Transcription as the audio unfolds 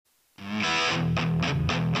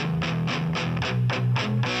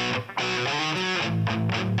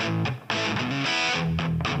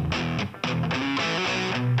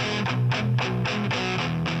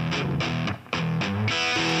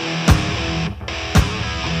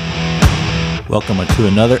Welcome to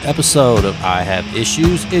another episode of I Have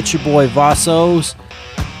Issues. It's your boy Vassos.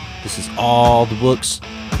 This is all the books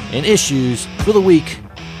and issues for the week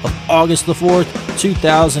of August the 4th,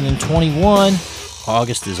 2021.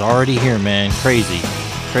 August is already here, man. Crazy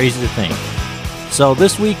to think. So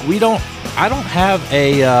this week I don't have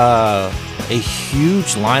a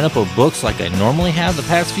huge lineup of books like I normally have the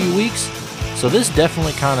past few weeks. So this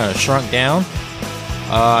definitely kind of shrunk down.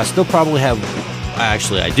 I still probably have.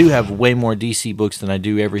 Actually, I do have way more DC books than I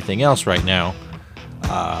do everything else right now.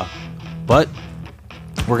 But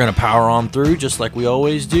we're going to power on through just like we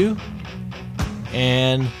always do.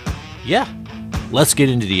 And yeah, let's get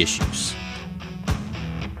into the issues.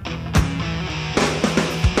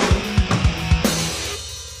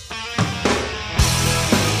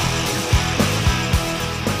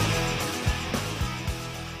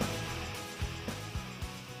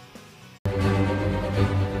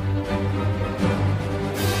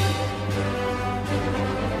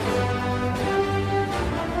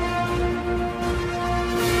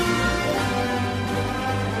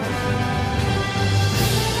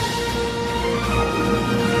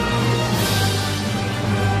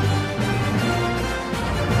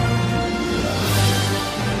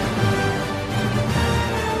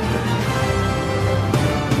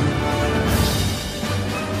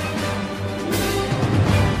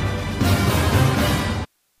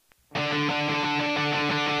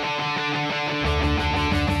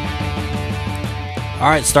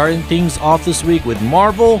 Alright, starting things off this week with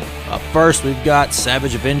Marvel. Up first, we've got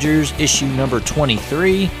Savage Avengers, issue number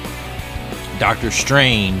 23. Doctor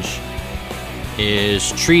Strange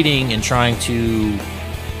is treating and trying to...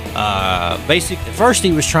 first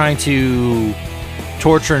he was trying to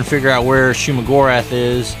torture and figure out where Shumagorath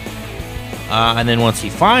is. And then once he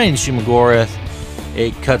finds Shumagorath,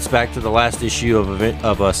 it cuts back to the last issue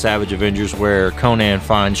of Savage Avengers where Conan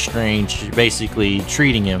finds Strange basically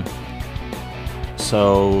treating him.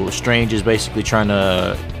 So Strange is basically trying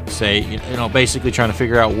to basically trying to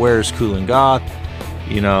figure out where's Kulan Goth,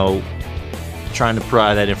 trying to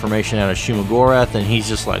pry that information out of Shumagorath, and he's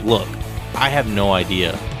just like, look, I have no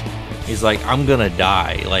idea. He's like, I'm gonna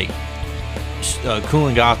die. Like,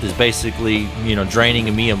 Kulan Goth is basically,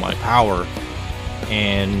 draining me of my power,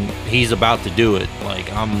 and he's about to do it. Like,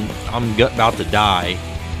 I'm about to die.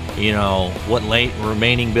 What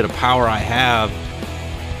remaining bit of power I have,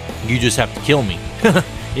 you just have to kill me.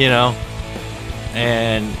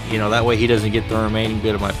 And that way he doesn't get the remaining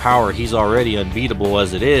bit of my power. He's already unbeatable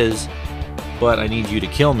as it is, but I need you to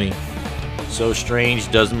kill me. So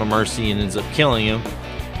Strange does him a mercy and ends up killing him.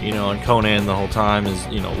 And Conan the whole time is,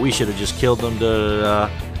 we should have just killed them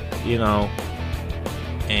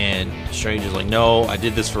and Strange is like, no, I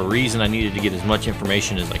did this for a reason. I needed to get as much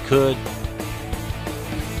information as I could.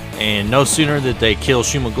 And no sooner did they kill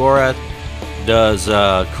Shumagorath does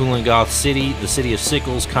Kulan Goth City, the city of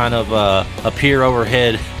Sickles, kind of appear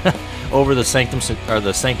overhead over the Sanctum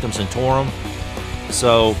Sanctorum.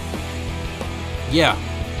 So yeah,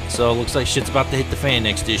 so it looks like shit's about to hit the fan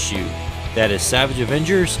next issue. That is Savage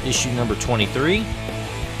Avengers, issue number 23.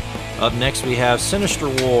 Up next we have Sinister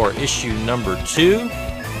War, issue number 2.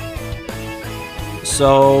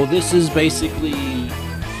 So this is basically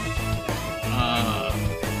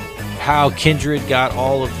how Kindred got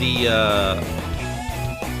all of the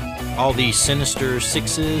Sinister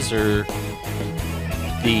Sixes, or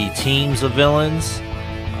the teams of villains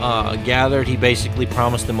gathered. He basically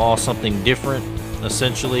promised them all something different,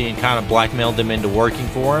 essentially, and kind of blackmailed them into working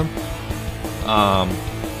for him.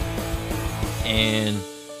 And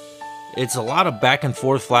it's a lot of back and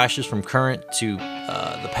forth flashes from current to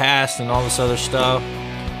the past and all this other stuff.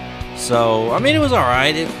 So, I mean, it was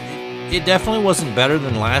alright. It definitely wasn't better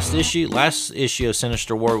than last issue. Last issue of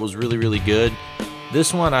Sinister War was really, really good.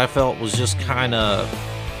 This one I felt was just kind of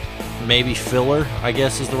maybe filler, I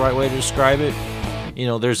guess is the right way to describe it.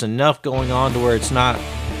 There's enough going on to where it's not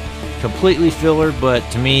completely filler, but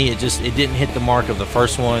to me it didn't hit the mark of the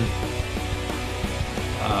first one.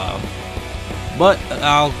 But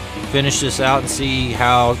I'll finish this out and see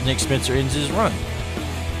how Nick Spencer ends his run.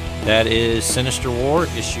 That is Sinister War,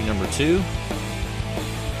 issue number 2.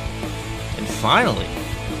 And finally,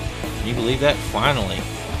 can you believe that? Finally,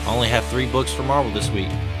 I only have 3 books for Marvel this week.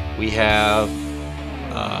 We have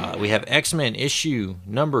X-Men issue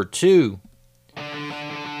number 2.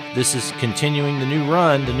 This is continuing the new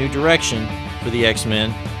run, the new direction for the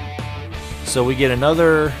X-Men. So we get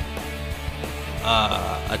another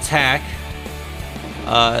attack.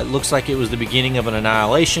 It looks like it was the beginning of an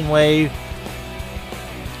annihilation wave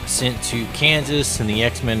sent to Kansas and the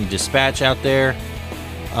X-Men dispatch out there.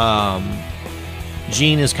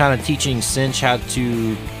 Jean is kind of teaching Cinch how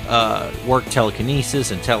to work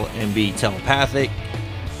telekinesis and be telepathic.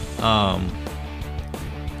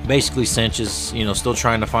 Basically, Cinch is, you know, still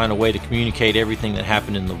trying to find a way to communicate everything that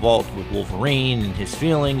happened in the vault with Wolverine and his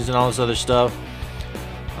feelings and all this other stuff.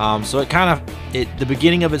 So the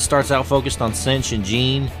beginning of it starts out focused on Cinch and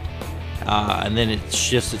Jean, and then it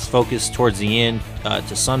shifts its focus towards the end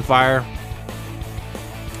to Sunfire.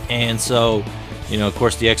 And so, you know, of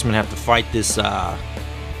course, the X-Men have to fight the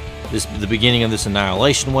beginning of this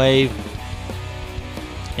annihilation wave,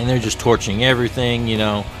 and they're just torching everything. You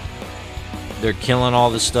know, they're killing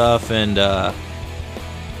all this stuff, and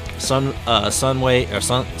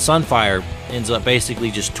Sunfire ends up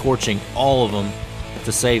basically just torching all of them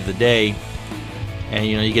to save the day. And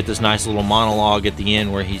you know, you get this nice little monologue at the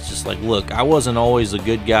end where he's just like, "Look, I wasn't always a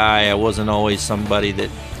good guy. I wasn't always somebody that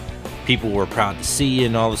people were proud to see,"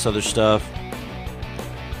 and all this other stuff.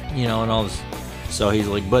 You know, and all this. So he's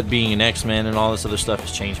like, "But being an X-Men and all this other stuff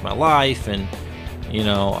has changed my life, and you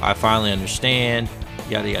know, I finally understand."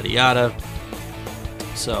 Yada yada yada.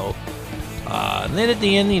 So, and then at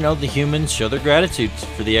the end, you know, the humans show their gratitude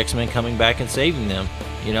for the X-Men coming back and saving them.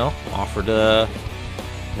 You know, offer to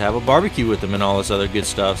have a barbecue with them and all this other good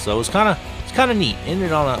stuff. So it's kind of neat.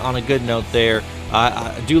 Ended on a good note there.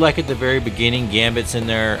 I do like at the very beginning, Gambit's in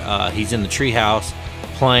there. He's in the treehouse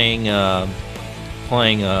playing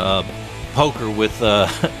poker with the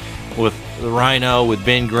Rhino, with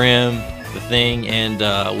Ben Grimm, the Thing, and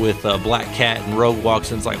with Black Cat, and Rogue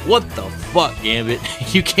walks in. It's like, "What the fuck, Gambit?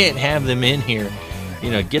 You can't have them in here.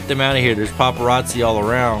 You know, get them out of here. There's paparazzi all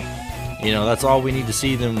around. You know, that's all we need to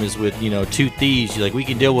see them is with, you know, two thieves. Like, we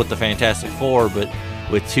can deal with the Fantastic Four, but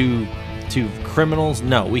with two criminals,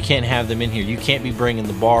 no, we can't have them in here. You can't be bringing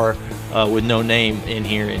the bar with no name in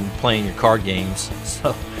here and playing your card games."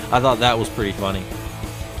 So I thought that was pretty funny.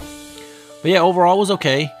 But yeah, overall it was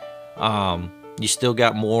okay. You still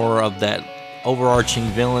got more of that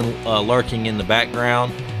overarching villain lurking in the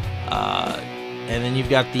background. And then you've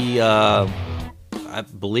got I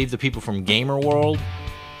believe the people from Gamer World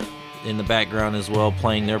in the background as well,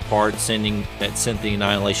 playing their part, sent the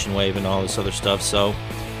Annihilation Wave and all this other stuff. So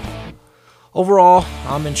overall,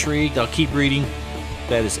 I'm intrigued. I'll keep reading.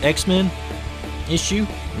 That is X-Men issue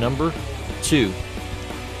number 2.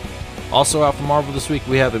 Also out from Marvel this week,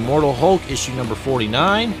 we have Immortal Hulk issue number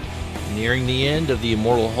 49, nearing the end of the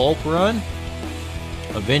Immortal Hulk run.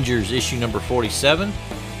 Avengers issue number 47.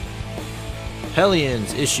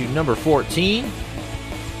 Hellions issue number 14.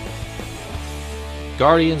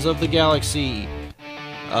 Guardians of the Galaxy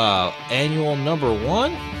annual number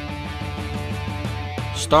 1.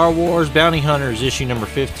 Star Wars Bounty Hunters issue number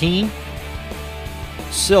 15.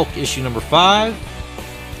 Silk issue number 5.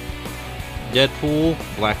 Deadpool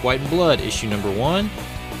Black, White, and Blood issue number 1.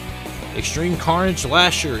 Extreme Carnage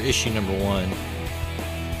Lasher issue number 1.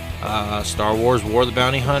 Star Wars War of the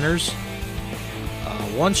Bounty Hunters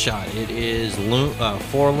one shot. It is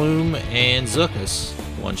Forloom and Zuckuss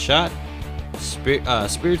one shot.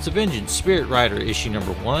 Spirits of Vengeance Spirit Rider issue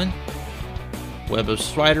number 1. Web of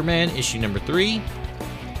Spider-Man issue number 3.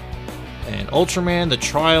 And Ultraman The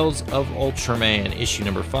Trials of Ultraman issue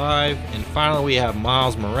number 5. And finally we have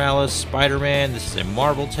Miles Morales Spider-Man. This is a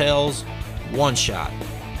Marvel Tales one shot.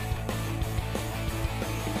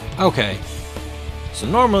 Okay, so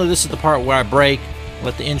normally this is the part where I break,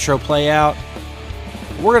 let the intro play out.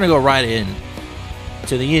 We're gonna go right in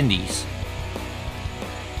to the indies.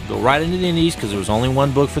 Go right into the indies because there was only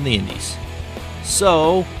one book for the indies.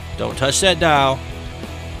 So don't touch that dial.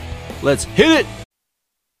 Let's hit it.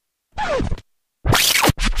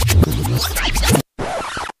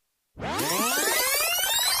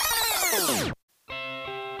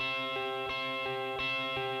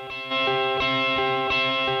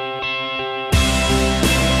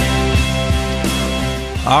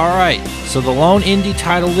 Alright, so the lone indie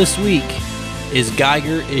title this week is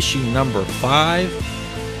Geiger issue number 5.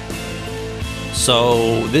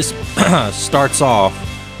 So this starts off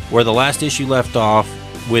where the last issue left off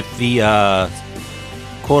with the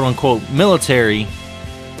quote-unquote military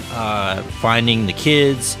finding the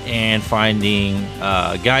kids and finding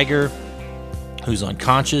Geiger, who's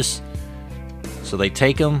unconscious. So they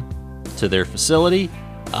take him to their facility.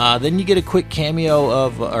 Then you get a quick cameo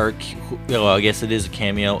of, I guess it is a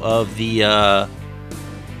cameo of the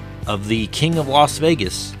King of Las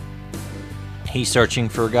Vegas. He's searching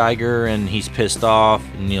for Geiger and he's pissed off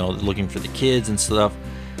and, you know, looking for the kids and stuff.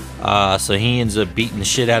 So he ends up beating the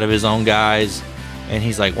shit out of his own guys And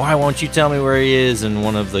he's like, why won't you tell me where he is? And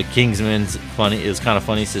one of the Kingsmen's funny, it was kind of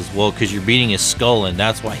funny, says, well, because you're beating his skull in,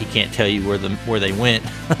 that's why he can't tell you where they went.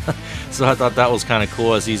 So I thought that was kind of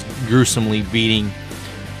cool, as he's gruesomely beating,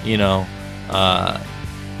 you know,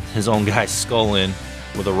 his own guy's skull in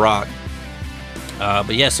with a rock.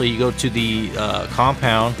 But yeah, so you go to the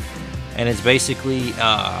compound, and it's basically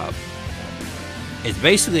I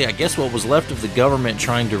guess what was left of the government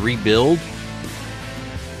trying to rebuild.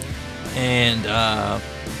 And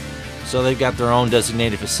so they've got their own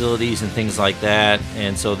designated facilities and things like that,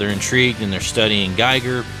 and so they're intrigued and they're studying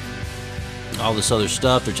Geiger, all this other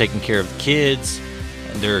stuff. They're taking care of the kids,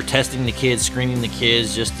 and they're testing the kids, screening the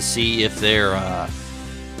kids just to see if they're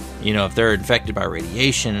if they're infected by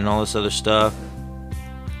radiation and all this other stuff.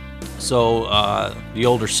 So the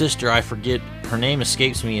older sister, I forget, her name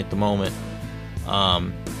escapes me at the moment.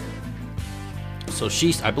 So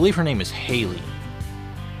I believe her name is Haley.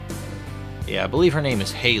 Yeah, I believe her name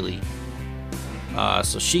is Haley.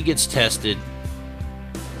 So she gets tested,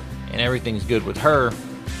 and everything's good with her.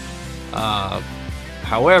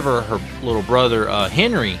 However, her little brother,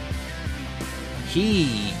 Henry,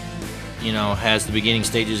 he, has the beginning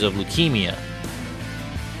stages of leukemia.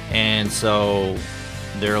 And so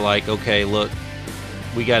they're like, okay, look,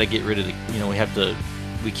 we got to get rid of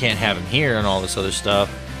we can't have him here and all this other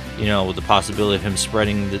stuff, with the possibility of him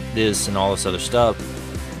spreading this and all this other stuff.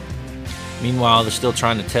 Meanwhile, they're still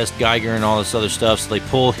trying to test Geiger and all this other stuff, so they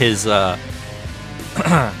pull his one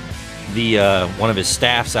of his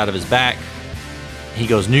staffs out of his back. He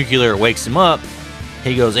goes nuclear, it wakes him up.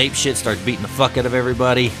 He goes ape shit, starts beating the fuck out of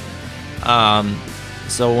everybody.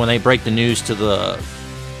 So when they break the news to the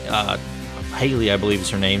Haley, I believe is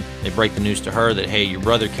her name, they break the news to her that, hey, your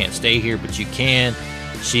brother can't stay here, but you can.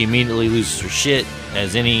 She immediately loses her shit,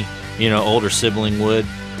 as any older sibling would,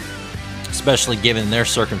 especially given their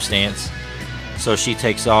circumstance. So she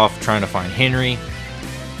takes off trying to find Henry.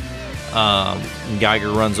 And Geiger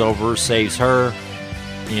runs over, saves her,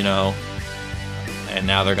 and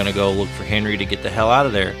now they're going to go look for Henry to get the hell out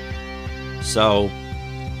of there. So,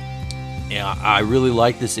 yeah, I really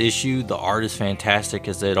like this issue. The art is fantastic,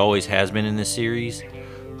 as it always has been in this series.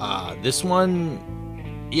 This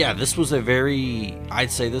one, yeah, this was I'd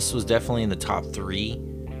say this was definitely in the top 3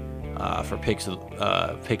 for pick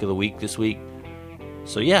of the week this week.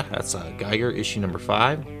 So yeah, that's Geiger issue number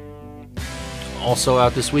 5. Also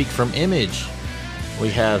out this week from Image, we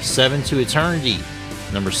have 7 to Eternity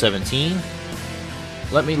number 17.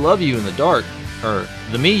 Let Me Love You in the Dark, or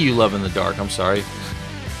The Me You Love in the Dark, I'm sorry.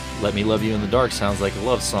 Let Me Love You in the Dark sounds like a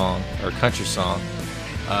love song or a country song.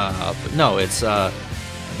 But no, it's The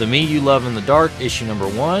Me You Love in the Dark issue number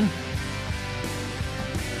 1.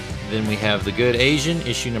 Then we have The Good Asian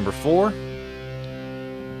issue number 4.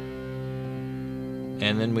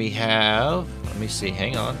 And then we have, let me see,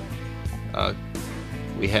 hang on.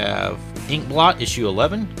 We have Inkblot issue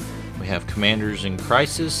 11. We have Commanders in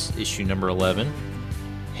Crisis issue number 11.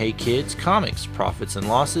 Hey Kids Comics Profits and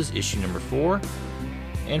Losses issue number 4.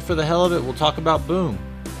 And for the hell of it, we'll talk about Boom.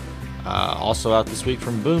 Also out this week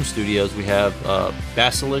from Boom Studios, we have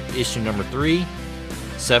Basilisk issue number 3.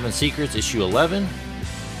 7 Secrets issue 11.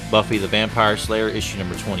 Buffy the Vampire Slayer issue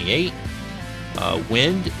number 28.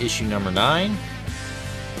 Wind issue number 9.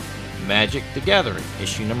 Magic the Gathering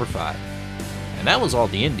issue number 5. And that was all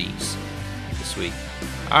the indies this week.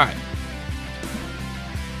 Alright,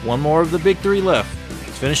 one more of the big 3 left.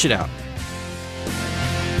 Let's finish it out.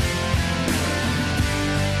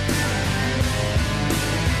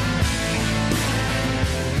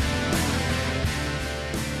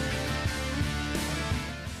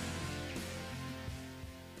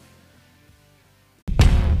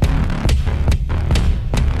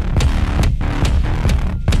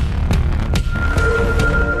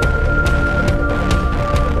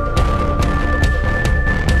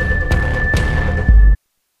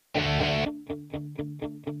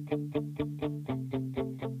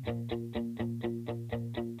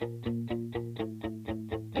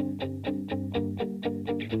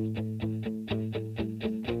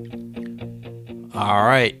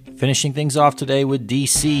 Alright, finishing things off today with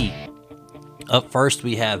DC. Up first,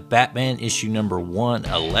 we have Batman issue number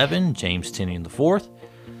 111, James Tynion IV,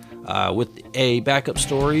 with a backup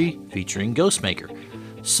story featuring Ghostmaker.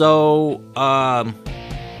 So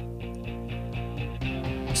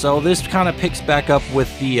this kind of picks back up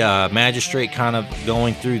with the magistrate kind of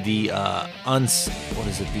going through the the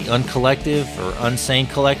Uncollective or Unsane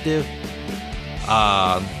Collective.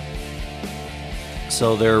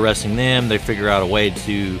 So they're arresting them. They figure out a way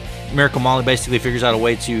to... Miracle Molly basically figures out a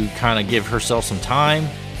way to kind of give herself some time.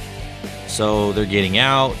 So they're getting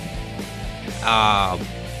out.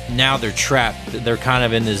 now they're trapped. They're kind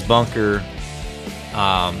of in this bunker.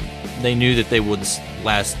 They knew that they would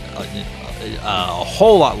last a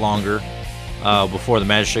whole lot longer before the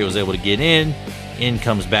magistrate was able to get in. In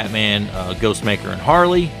comes Batman, Ghostmaker, and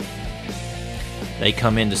Harley. They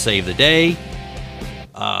come in to save the day,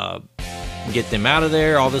 get them out of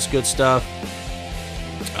there, all this good stuff.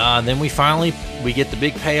 Then we get the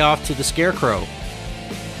big payoff to the Scarecrow,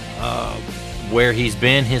 where he's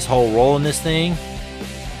been his whole role in this thing.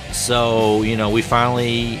 So, you know, we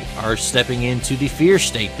finally are stepping into the fear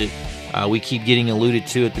state that we keep getting alluded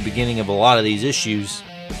to at the beginning of a lot of these issues.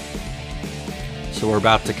 So we're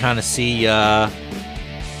about to kind of see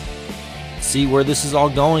where this is all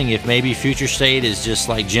going. If maybe Future State is just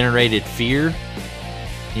like generated fear,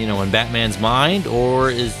 you know, in Batman's mind, or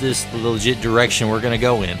is this the legit direction we're going to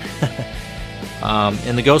go in?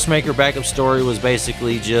 And the Ghostmaker backup story was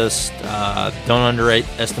basically just don't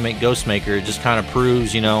underestimate Ghostmaker. It just kind of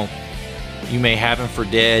proves, you know, you may have him for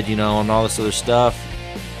dead, you know, and all this other stuff.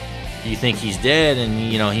 You think he's dead, and,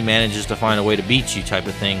 you know, he manages to find a way to beat you type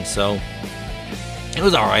of thing. So it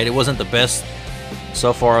was alright. It wasn't the best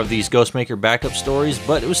so far of these Ghostmaker backup stories,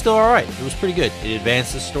 but it was still alright. It was pretty good. It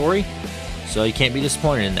advanced the story, so you can't be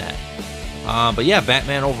disappointed in that. But yeah,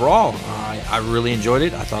 Batman overall, I really enjoyed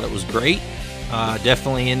it. I thought it was great.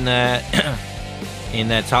 Definitely in that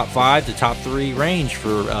top 5 to top 3 range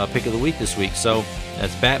for pick of the week this week. So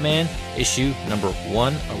that's Batman issue number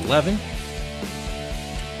 111.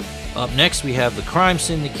 Up next, we have the Crime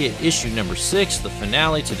Syndicate issue number 6, the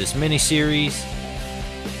finale to this miniseries.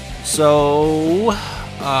 So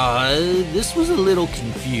this was a little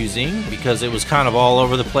confusing because it was kind of all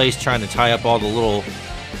over the place, trying to tie up all the little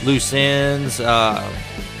loose ends.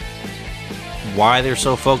 Why they're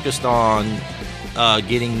so focused on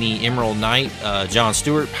getting the Emerald Knight, John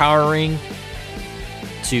Stewart, power ring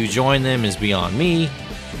to join them is beyond me.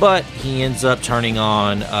 But he ends up turning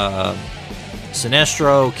on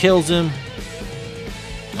Sinestro, kills him,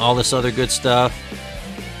 all this other good stuff.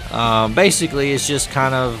 Basically, it's just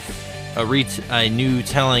kind of a new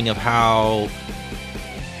telling of how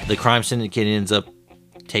the Crime Syndicate ends up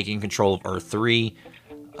taking control of Earth 3.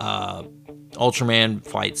 Ultraman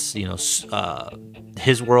fights, you know,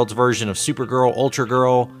 his world's version of Supergirl, Ultra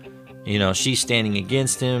Girl. You know, she's standing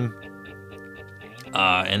against him.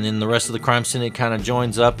 And then the rest of the Crime Syndicate kind of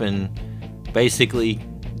joins up and basically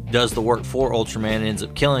does the work for Ultraman and ends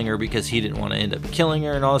up killing her because he didn't want to end up killing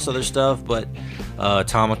her and all this other stuff. But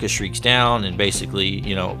Atomica shrieks down and basically,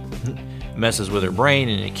 you know, messes with her brain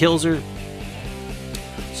and it kills her.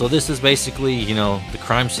 So this is basically, you know, the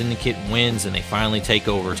Crime Syndicate wins and they finally take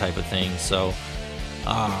over type of thing. So,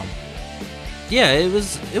 yeah, it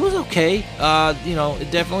was okay. You know,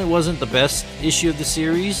 it definitely wasn't the best issue of the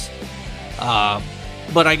series.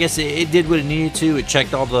 But I guess it did what it needed to. It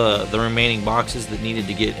checked all the remaining boxes that needed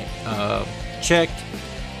to get checked.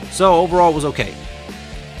 So overall, it was okay.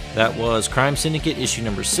 That was Crime Syndicate issue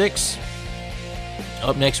number 6.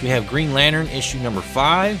 Up next, we have Green Lantern issue number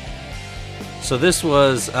 5. So this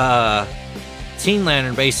was Teen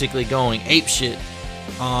Lantern basically going apeshit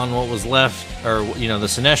on what was left, or, you know, the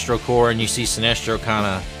Sinestro Corps, and you see Sinestro kind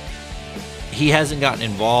of, he hasn't gotten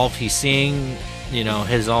involved. He's seeing, you know,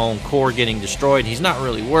 his own core getting destroyed. He's not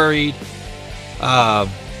really worried,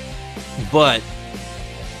 but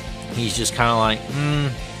he's just kind of like,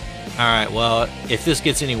 all right, well, if this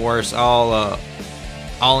gets any worse, I'll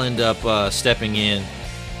end up stepping in.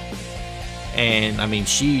 And I mean,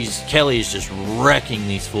 Kelly is just wrecking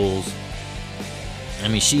these fools. I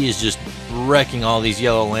mean, she is just wrecking all these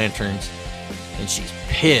Yellow Lanterns, and she's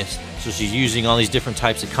pissed. So she's using all these different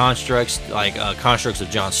types of constructs, like constructs of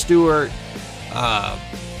John Stewart,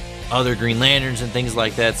 other Green Lanterns and things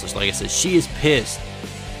like that. So like I said, she is pissed.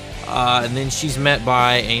 And then she's met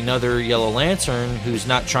by another Yellow Lantern who's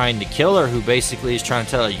not trying to kill her, who basically is trying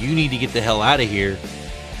to tell her, you need to get the hell out of here,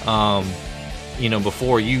 you know,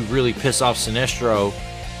 before you really piss off Sinestro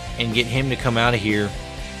and get him to come out of here,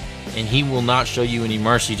 and he will not show you any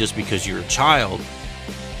mercy just because you're a child.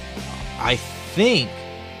 I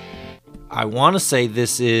want to say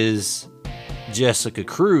this is Jessica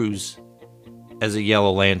Cruz as a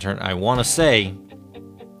Yellow Lantern. I want to say,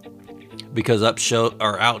 because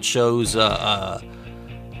outshows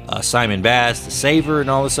Simon Bass to save her and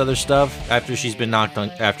all this other stuff after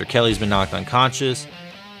Kelly's been knocked unconscious.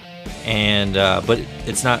 And but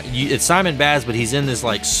it's Simon Baz, but he's in this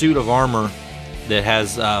like suit of armor that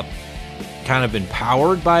has kind of been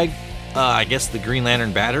powered by I guess the Green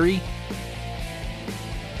Lantern battery,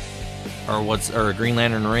 or a Green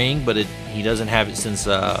Lantern ring, but he doesn't have it since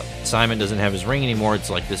Simon doesn't have his ring anymore. It's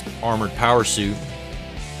like this armored power suit.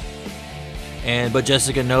 but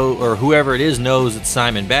Jessica or whoever it is knows it's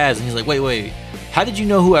Simon Baz, and he's like, wait, how did you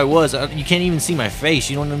know who I was? You can't even see my face.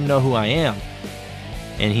 You don't even know who I am.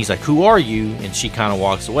 And he's like, who are you? And she kind of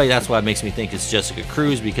walks away. That's why it makes me think it's Jessica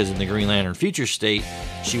Cruz, because in the Green Lantern Future State,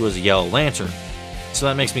 she was a Yellow Lantern. So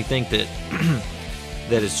that makes me think that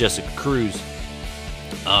that it's Jessica Cruz.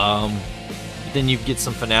 Then you get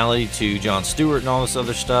some finality to Jon Stewart and all this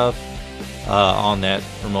other stuff on that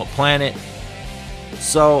remote planet.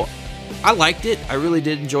 So I liked it. I really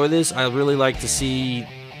did enjoy this. I really like to see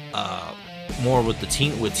more with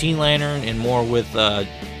Teen Lantern, and more with the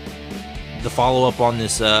follow-up on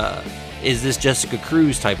this is this Jessica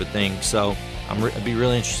Cruz type of thing. So I'd be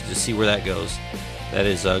really interested to see where that goes. That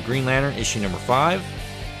is Green Lantern issue number 5.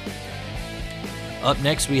 Up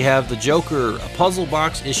next we have the Joker, a puzzle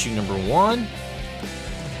box, issue number 1.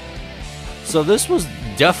 So this was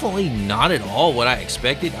definitely not at all what I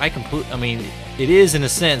expected. I mean, it is in a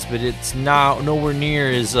sense, but it's nowhere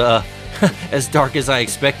near as as dark as I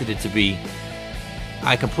expected it to be.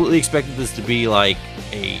 I completely expected this to be like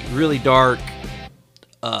a really dark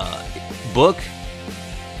book,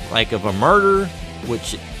 like of a murder,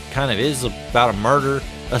 which it kind of is about a murder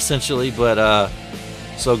essentially. But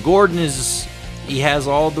so Gordon he has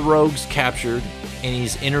all the rogues captured, and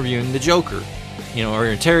he's interviewing the Joker, or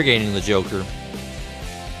interrogating the Joker.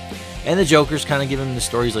 And the Joker's kind of giving him the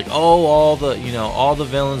story. He's like, oh, all the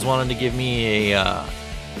villains wanted to give me a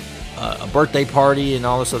birthday party and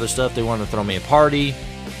all this other stuff. They wanted to throw me a party.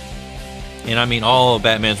 And I mean, all of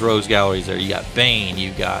Batman's rogues galleries there. You got Bane,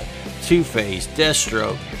 you got Two-Face,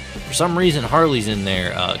 Deathstroke. For some reason, Harley's in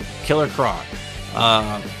there. Killer Croc,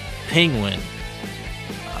 Penguin.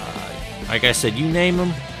 Like I said, you name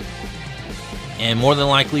them, and more than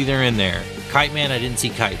likely they're in there. Kite Man, I didn't see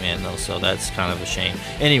Kite Man though, so that's kind of a shame.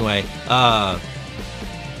 Anyway,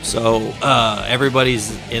 so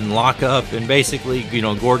everybody's in lockup, and basically,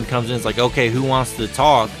 Gordon comes in. It's like, okay, who wants to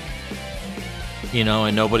talk?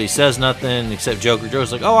 And nobody says nothing except Joker.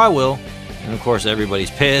 Joker's like, oh, I will. And of course,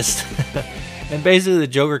 everybody's pissed. And basically, the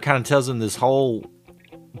Joker kind of tells him this whole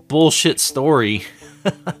bullshit story.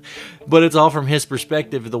 But it's all from his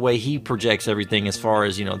perspective, the way he projects everything, as far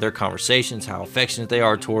as, their conversations, how affectionate they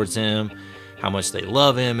are towards him, how much they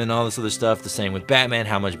love him, and all this other stuff. The same with Batman,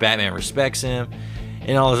 how much Batman respects him,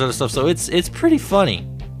 and all this other stuff. So it's pretty funny.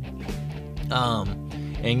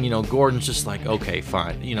 And Gordon's just like, okay,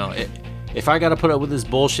 fine. If I got to put up with this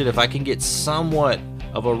bullshit, if I can get somewhat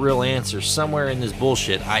of a real answer somewhere in this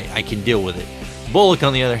bullshit, I can deal with it. Bullock,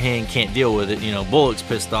 on the other hand, can't deal with it. Bullock's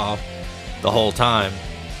pissed off the whole time.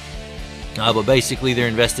 But basically, they're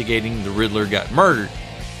investigating the Riddler got murdered.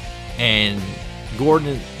 And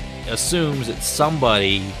Gordon assumes that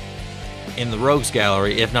somebody in the Rogues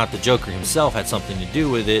Gallery, if not the Joker himself, had something to do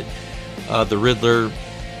with it. The Riddler,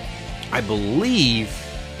 I believe,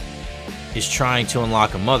 is trying to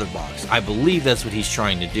unlock a mother box. I believe that's what he's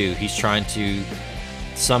trying to do. He's trying to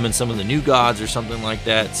summon some of the new gods or something like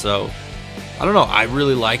that. So, I don't know. I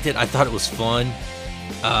really liked it. I thought it was fun.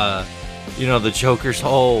 The Joker's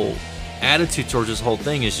whole attitude towards this whole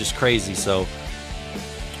thing is just crazy. So,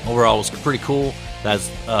 overall, it was pretty cool.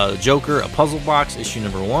 That's Joker, a puzzle box, issue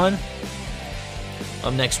number 1.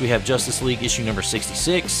 Up next, we have Justice League, issue number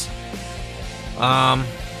 66. I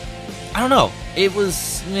don't know. It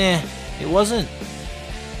was, it wasn't,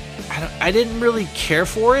 I didn't really care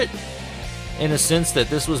for it, in a sense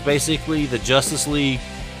that this was basically the Justice League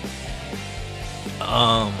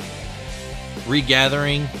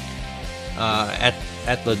regathering at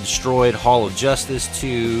the destroyed Hall of Justice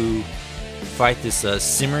to fight this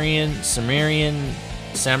Cimmerian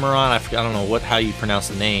Samurai. I don't know how you pronounce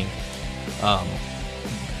the name.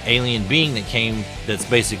 Alien being that came, that's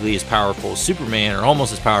basically as powerful as Superman, or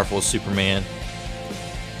almost as powerful as Superman.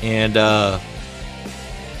 And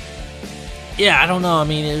yeah, I don't know. I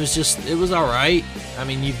mean, it was all right. I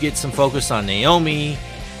mean, you get some focus on Naomi,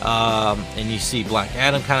 and you see Black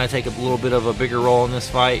Adam kind of take a little bit of a bigger role in this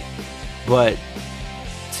fight. But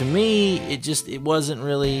to me, it didn't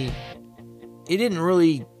really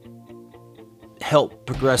help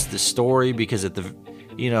progress the story, because at the,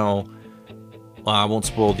 well, I won't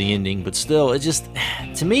spoil the ending, but still,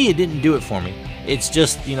 to me, it didn't do it for me. It's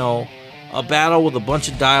just, a battle with a bunch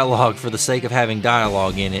of dialogue for the sake of having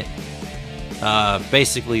dialogue in it.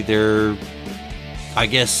 Basically, they're, I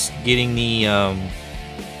guess, getting the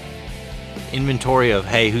inventory of,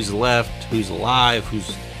 hey, who's left, who's alive,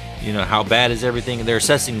 who's, how bad is everything. They're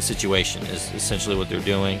assessing the situation is essentially what they're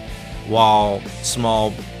doing, while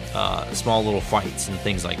small little fights and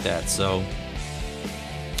things like that. So,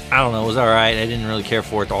 I don't know, it was alright. I didn't really care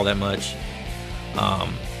for it all that much.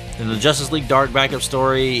 In the Justice League Dark backup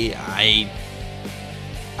story, I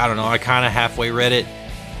I don't know, I kind of halfway read it.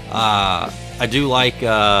 I do like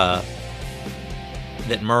that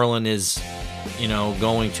Merlin is,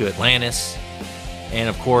 going to Atlantis, and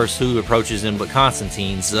of course, who approaches him but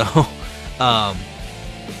Constantine? So, I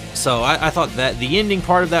thought that the ending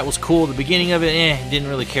part of that was cool. The beginning of it, didn't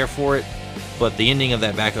really care for it, but the ending of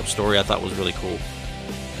that backup story I thought was really cool.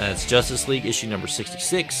 That's Justice League issue number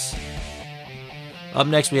 66. Up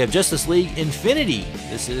next, we have Justice League Infinity.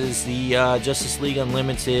 This is the Justice League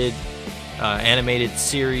Unlimited animated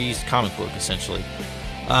series comic book, essentially.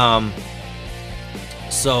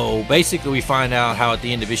 So basically, we find out how at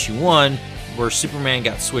the end of issue 1, where Superman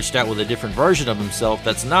got switched out with a different version of himself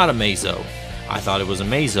that's not a Mazo. I thought it was a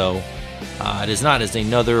Mazo. It is not. It's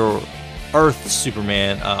another Earth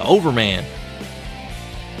Superman, Overman.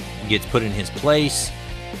 Gets put in his place.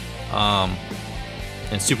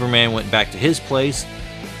 And Superman went back to his place,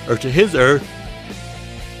 or to his Earth.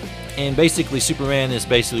 And basically, Superman is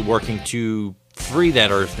basically working to free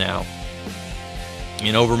that Earth now.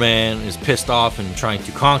 And Overman is pissed off and trying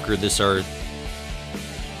to conquer this Earth.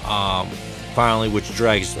 Finally, which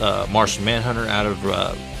drags Martian Manhunter out of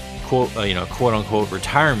quote unquote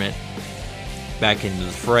retirement, back into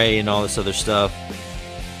the fray and all this other stuff.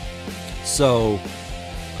 So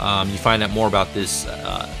you find out more about this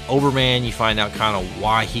Overman. You find out kind of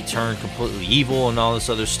why he turned completely evil and all this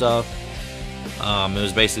other stuff. It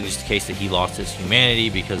was basically just a case that he lost his humanity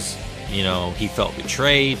because, he felt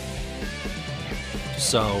betrayed.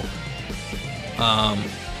 So,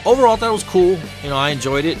 overall, that was cool. I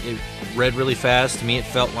enjoyed it. It read really fast. To me, it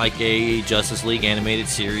felt like a Justice League animated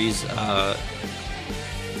series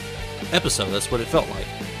episode. That's what it felt like.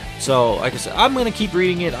 So, like I said, I'm going to keep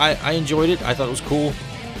reading it. I enjoyed it. I thought it was cool.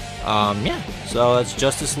 So that's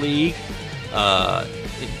Justice League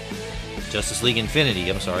Infinity.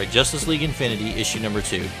 I'm sorry, Justice League Infinity, issue number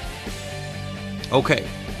 2. Okay,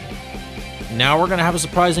 now we're gonna have a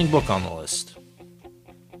surprising book on the list.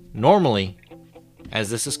 Normally, as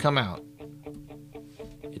this has come out,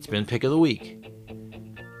 it's been pick of the week,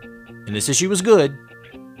 and this issue was good.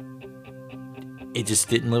 It just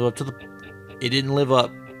didn't live up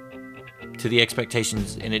to the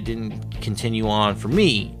expectations, and it didn't continue on for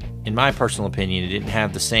me. In my personal opinion, it didn't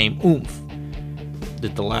have the same oomph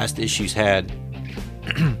that the last issues had.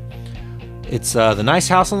 It's The Nice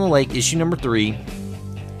House on the Lake, issue number 3.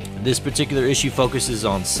 This particular issue focuses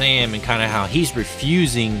on Sam and kind of how he's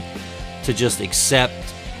refusing to just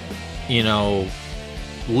accept,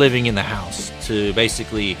 living in the house, to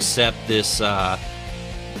basically accept this, the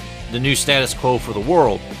new status quo for the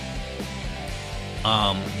world.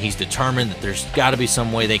 He's determined that there's got to be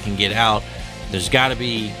some way they can get out. There's got to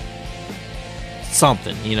be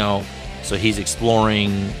something, So he's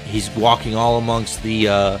exploring. He's walking all amongst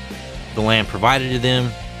the land provided to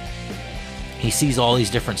them. He sees all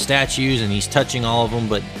these different statues, and he's touching all of them,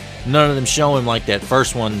 but none of them show him like that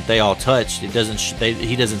first one they all touched. It doesn't.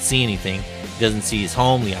 He doesn't see anything. He doesn't see his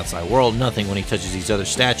home, the outside world, nothing when he touches these other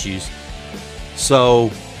statues.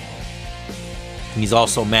 So he's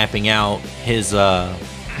also mapping out his.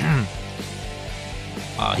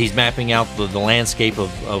 He's mapping out the landscape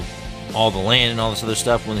of all the land and all this other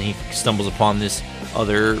stuff when he stumbles upon this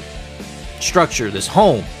other structure, this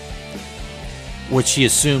home, which he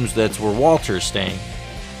assumes that's where Walter is staying.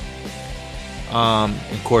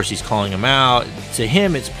 Of course, he's calling him out. To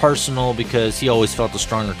him, it's personal because he always felt a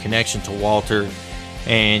stronger connection to Walter.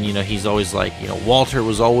 And, he's always like, Walter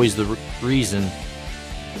was always the reason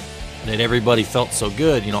that everybody felt so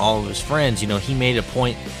good, all of his friends. He made a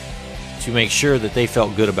point to make sure that they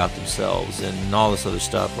felt good about themselves and all this other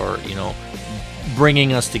stuff, or,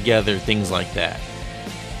 bringing us together, things like that.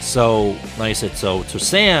 So, like I said, so to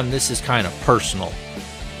Sam, this is kind of personal.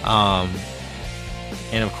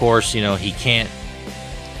 And of course, he's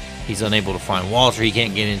unable to find Walter. He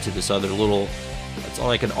can't get into this other little, it's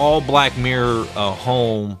like an all Black Mirror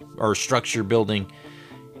home or structure building,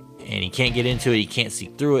 and he can't get into it. He can't see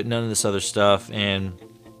through it, none of this other stuff. And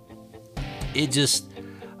it just,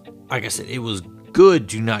 like I said, it was good,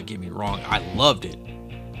 do not get me wrong. I loved it.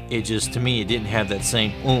 It just, to me, it didn't have that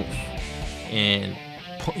same oomph and,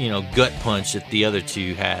 gut punch that the other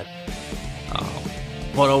two had.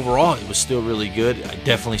 But overall, it was still really good. I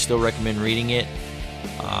definitely still recommend reading it.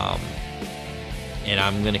 And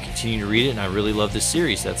I'm going to continue to read it, and I really love this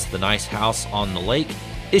series. That's The Nice House on the Lake,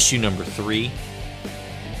 issue number 3.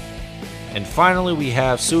 And finally, we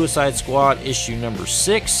have Suicide Squad, issue number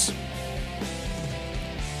 6.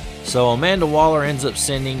 So Amanda Waller ends up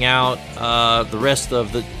sending out the rest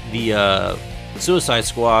of the Suicide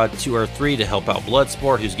Squad to Earth 3 to help out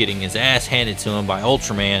Bloodsport, who's getting his ass handed to him by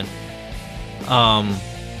Ultraman.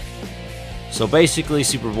 So basically,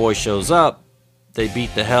 Superboy shows up. They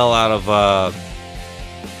beat the hell out of,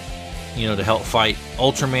 to help fight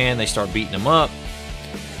Ultraman. They start beating him up.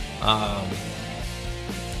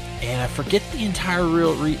 And I forget the entire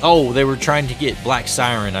they were trying to get Black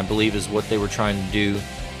Siren, I believe is what they were trying to do.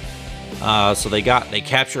 So they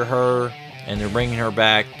capture her, and they're bringing her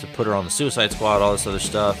back to put her on the Suicide Squad, all this other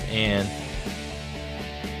stuff. And,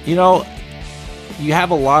 you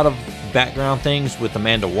have a lot of background things with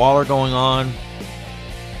Amanda Waller going on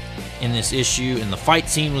in this issue, and the fight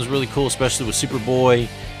scene was really cool, especially with Superboy,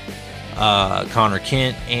 Connor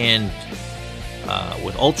Kent, and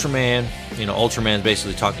with Ultraman. Ultraman's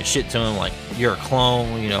basically talking shit to him, like, you're a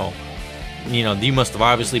clone, you must have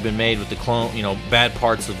obviously been made with the clone, bad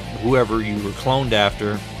parts of whoever you were cloned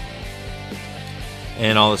after,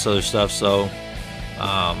 and all this other stuff. So,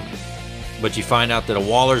 but you find out that a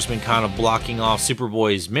Waller's been kind of blocking off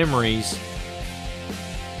Superboy's memories,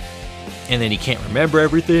 and then he can't remember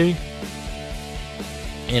everything,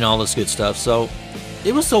 and all this good stuff. So,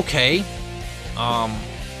 it was okay.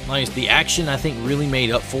 The action, I think, really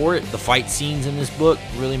made up for it. The fight scenes in this book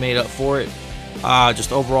really made up for it.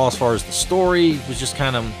 Just overall, as far as the story, was just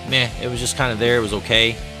kind of meh. It was just kind of there. It was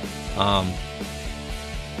okay.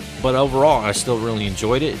 But overall, I still really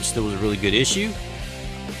enjoyed it. It still was a really good issue,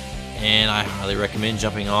 and I highly recommend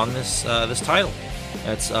jumping on this title.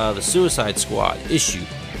 That's the Suicide Squad issue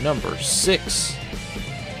number 6.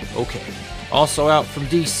 Okay. Also out from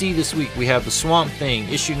DC this week, we have the Swamp Thing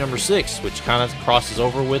issue number 6, which kind of crosses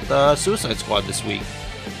over with Suicide Squad this week.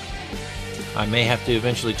 I may have to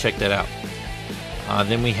eventually check that out.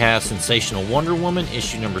 Then we have Sensational Wonder Woman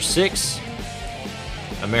issue number 6,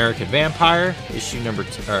 American Vampire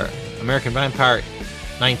American Vampire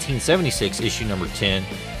 1976 issue number 10,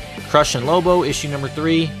 Crushing Lobo issue number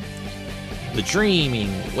 3, The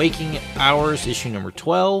Dreaming Waking Hours issue number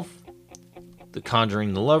 12, The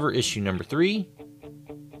Conjuring the Lover issue number 3,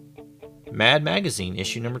 Mad Magazine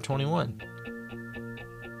issue number 21.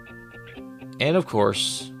 And of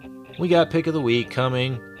course, we got Pick of the Week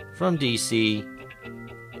coming from DC.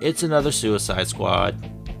 It's another Suicide Squad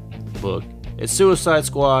book. It's Suicide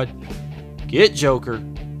Squad Get Joker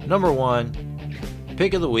number 1.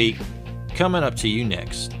 Pick of the Week coming up to you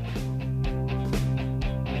next.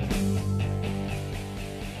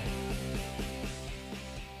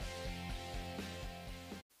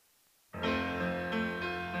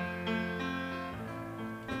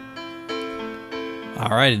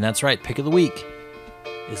 Alright, and that's right, Pick of the Week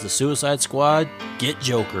is the Suicide Squad Get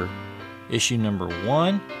Joker, issue number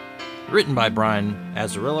 1, written by Brian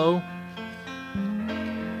Azzarello.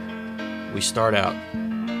 We start out,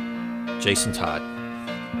 Jason Todd,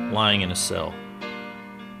 lying in a cell,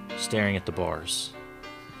 staring at the bars.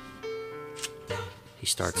 He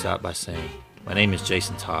starts out by saying, "My name is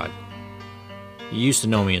Jason Todd. You used to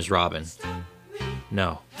know me as Robin.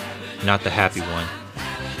 No, not the happy one.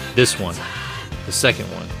 This one. The second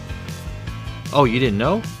one. Oh, you didn't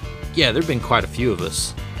know? Yeah, there've been quite a few of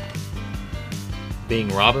us. Being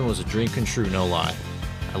Robin was a dream come true, no lie.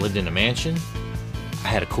 I lived in a mansion. I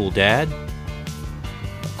had a cool dad. A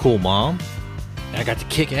cool mom. And I got to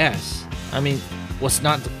kick ass. I mean, what's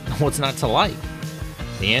not to like?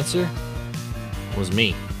 The answer was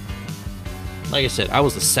me. Like I said, I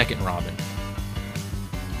was the second Robin.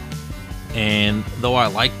 And though I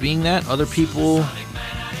liked being that,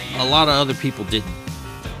 a lot of other people didn't.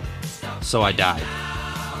 So I died.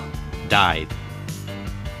 Died.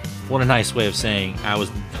 What a nice way of saying I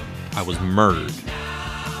was murdered.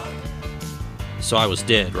 So I was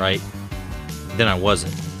dead, right? Then I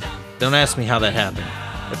wasn't. Don't ask me how that happened.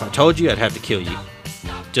 If I told you, I'd have to kill you.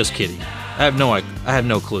 Just kidding. I have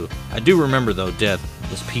no clue. I do remember though, death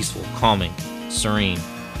was peaceful, calming, serene.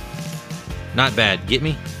 Not bad, get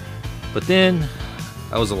me? But then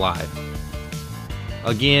I was alive.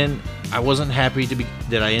 Again, I wasn't happy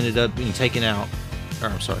that I ended up being taken out.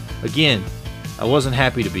 Again, I wasn't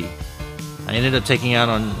happy to be. I ended up taking out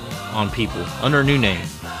on people under a new name,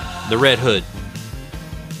 the Red Hood.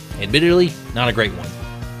 Admittedly, not a great one,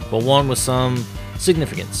 but one with some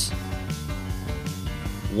significance.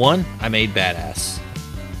 One, I made badass.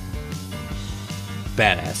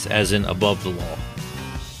 Badass, as in above the law.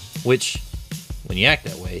 Which, when you act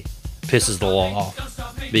that way, pisses the law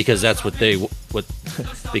off, because that's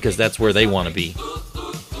because that's where they want to be.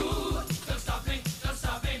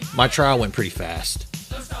 My trial went pretty fast.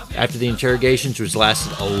 After the interrogations, which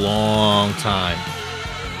lasted a long time.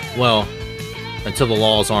 Well, until the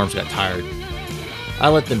law's arms got tired. I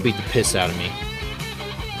let them beat the piss out of me.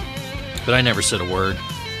 But I never said a word.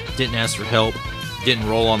 Didn't ask for help. Didn't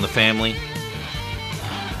roll on the family.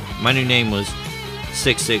 My new name was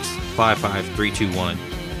 666 55321,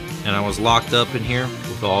 and I was locked up in here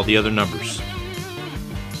with all the other numbers.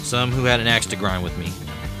 Some who had an axe to grind with me.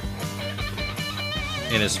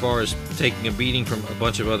 And as far as taking a beating from a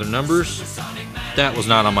bunch of other numbers, that was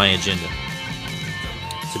not on my agenda.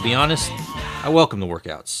 To be honest, I welcome the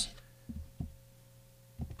workouts.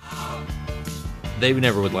 They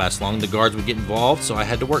never would last long. The guards would get involved, so I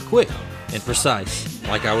had to work quick and precise,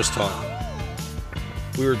 like I was taught.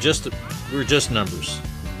 We were just numbers.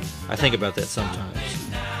 I think about that sometimes,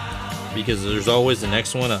 because there's always the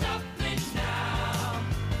next one up.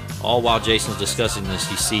 All while Jason's discussing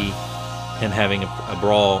this, you see him having a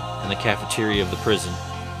brawl in the cafeteria of the prison.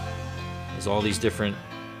 There's all these different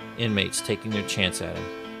inmates taking their chance at him.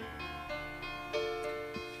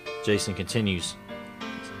 Jason continues.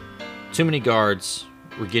 Too many guards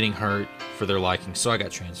were getting hurt for their liking, so I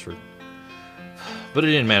got transferred. But it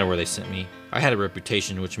didn't matter where they sent me. I had a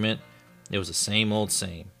reputation, which meant it was the same old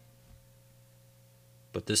same.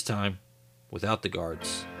 But this time, without the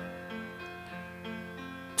guards.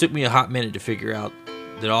 It took me a hot minute to figure out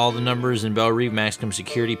that all the numbers in Belle Reve Maximum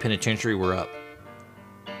Security Penitentiary were up.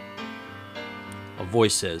 A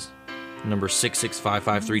voice says, number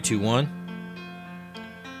 6655321.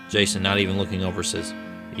 Jason, not even looking over, says,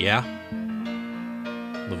 yeah?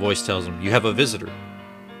 The voice tells him, you have a visitor.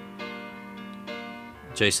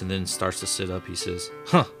 Jason then starts to sit up. He says,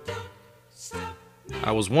 huh.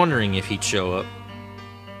 I was wondering if he'd show up.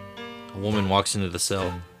 A woman walks into the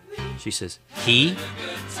cell. She says, he?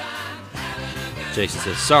 Jason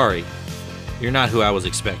says, sorry, you're not who I was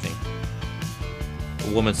expecting.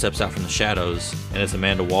 A woman steps out from the shadows, and it's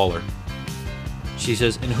Amanda Waller. She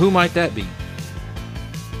says, and who might that be?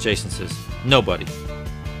 Jason says, nobody.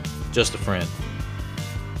 Just a friend.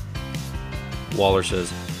 Waller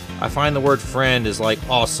says, I find the word friend is like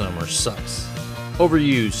awesome or sucks.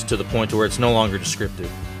 Overused to the point to where it's no longer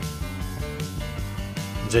descriptive.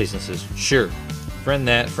 Jason says, sure. Friend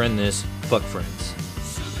that, friend this, fuck friends.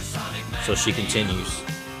 So she continues.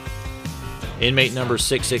 Inmate number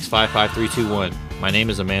 6655321. My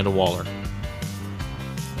name is Amanda Waller.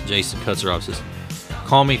 Jason cuts her off, says,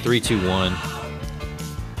 call me 321.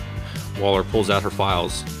 Waller pulls out her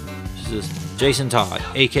files. She says, Jason Todd,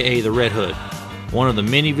 aka the Red Hood, one of the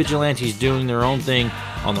many vigilantes doing their own thing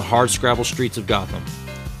on the hard-scrabble streets of Gotham.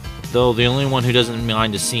 Though the only one who doesn't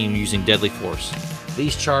mind a scene using deadly force.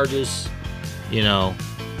 These charges, you know,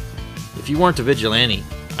 if you weren't a vigilante,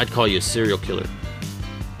 I'd call you a serial killer.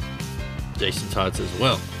 Jason Todd says,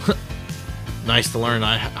 well, nice to learn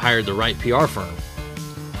I hired the right PR firm.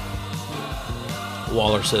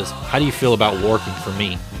 Waller says, how do you feel about working for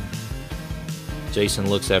me? Jason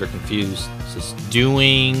looks at her confused. Says,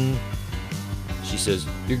 doing... She says,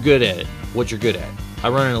 you're good at it. What you're good at. I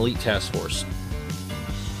run an elite task force.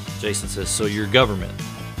 Jason says, so you're government.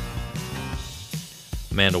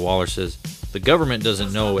 Amanda Waller says, the government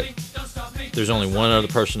doesn't know it. There's only one other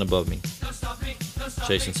person above me.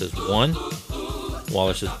 Jason says, one?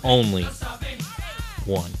 Waller says, only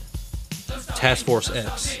one. Task Force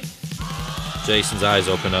X. Jason's eyes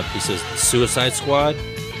open up. He says, the Suicide Squad?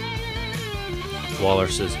 Waller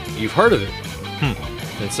says, you've heard of it?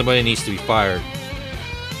 Then somebody needs to be fired.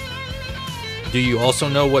 Do you also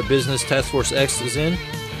know what business Task Force X is in?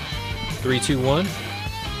 321?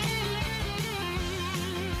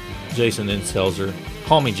 Jason then tells her,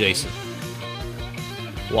 call me Jason.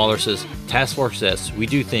 Waller says, Task Force X, we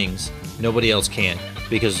do things nobody else can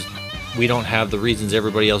because we don't have the reasons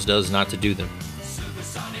everybody else does not to do them.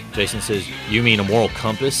 Jason says, you mean a moral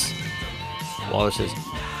compass? Waller says,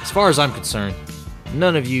 as far as I'm concerned,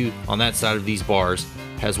 none of you on that side of these bars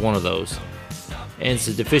has one of those. And it's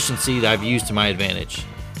a deficiency that I've used to my advantage.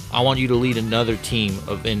 I want you to lead another team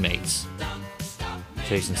of inmates.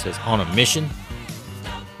 Jason says, on a mission?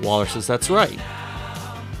 Waller says, that's right.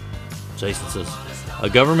 Jason says, a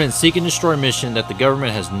government seek and destroy mission that the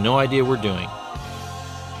government has no idea we're doing.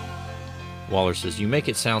 Waller says, you make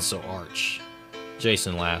it sound so arch.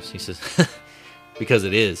 Jason laughs. He says, because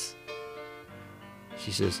it is.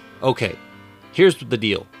 She says, okay, here's the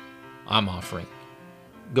deal I'm offering.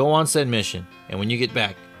 Go on said mission, and when you get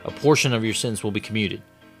back, a portion of your sentence will be commuted.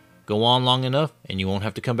 Go on long enough, and you won't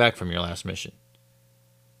have to come back from your last mission.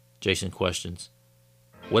 Jason questions,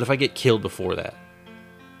 what if I get killed before that?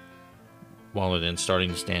 Waller then, starting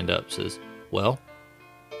to stand up, says, well,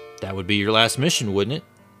 that would be your last mission, wouldn't it?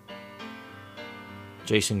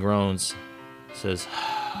 Jason groans, says,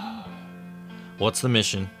 what's the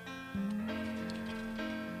mission?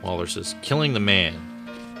 Waller says, killing the man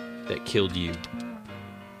that killed you.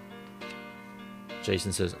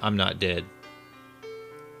 Jason says, I'm not dead.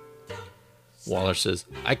 Waller says,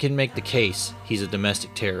 I can make the case he's a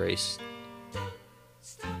domestic terrorist.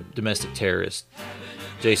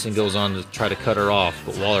 Jason goes on to try to cut her off,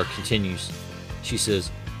 but Waller continues. She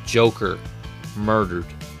says, Joker murdered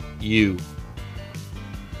you.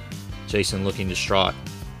 Jason, looking distraught,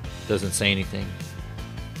 doesn't say anything.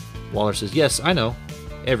 Waller says, yes, I know.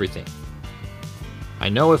 Everything. I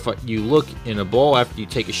know if you look in a bowl after you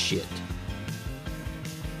take a shit.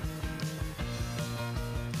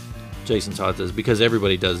 Jason Todd says, because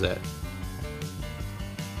everybody does that.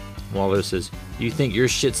 Waller says, you think your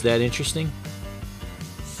shit's that interesting?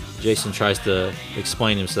 Jason tries to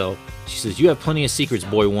explain himself. She says, you have plenty of secrets,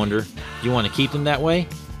 Boy Wonder. Do you want to keep them that way?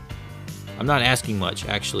 I'm not asking much,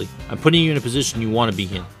 actually. I'm putting you in a position you want to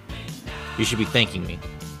be in. You should be thanking me.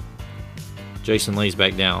 Jason lays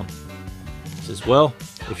back down. He says, well,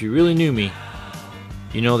 if you really knew me,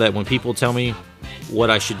 you know that when people tell me what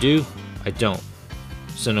I should do, I don't.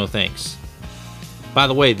 So no thanks. By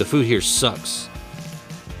the way, the food here sucks.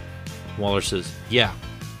 Waller says, yeah,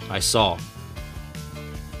 I saw.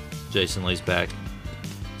 Jason lays back.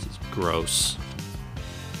 This is gross.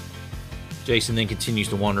 Jason then continues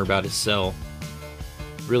to wander about his cell,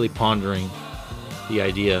 really pondering the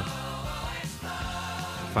idea.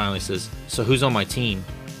 He finally says, so who's on my team?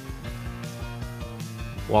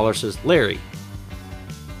 Waller says, Larry.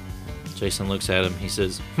 Jason looks at him. He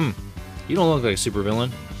says, you don't look like a supervillain.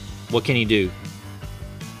 What can he do?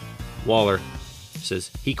 Waller says,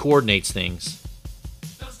 he coordinates things.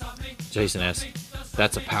 Jason asks,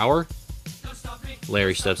 that's a power?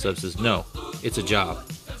 Larry steps up and says, no, it's a job.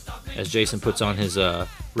 As Jason puts on his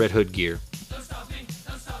Red Hood gear,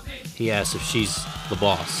 he asks if she's the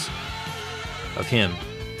boss of him.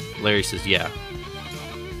 Larry says, yeah.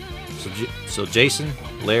 So Jason,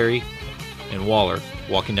 Larry, and Waller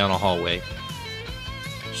walking down a hallway.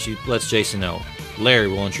 She lets Jason know, Larry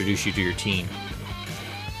will introduce you to your team.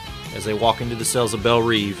 As they walk into the cells of Belle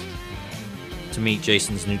Reve to meet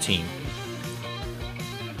Jason's new team.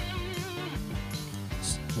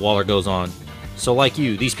 Waller goes on, so like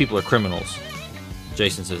you, these people are criminals.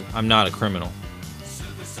 Jason says, I'm not a criminal.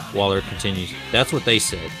 Waller continues, that's what they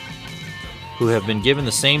said. Who have been given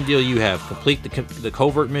the same deal you have, complete the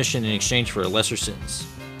covert mission in exchange for a lesser sentence.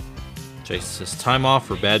 Jason says, time off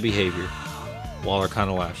for bad behavior. Waller kind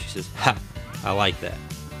of laughs. She says, ha, I like that.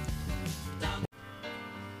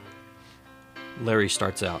 Larry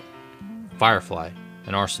starts out. Firefly,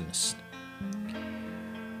 an arsonist.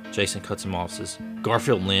 Jason cuts him off, says,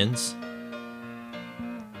 Garfield Lens?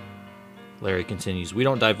 Larry continues, we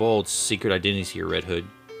don't divulge secret identities here, Red Hood.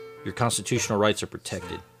 Your constitutional rights are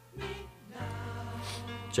protected.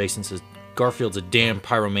 Jason says, Garfield's a damn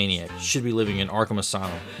pyromaniac. Should be living in Arkham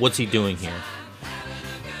Asylum. What's he doing here?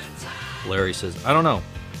 Larry says, I don't know.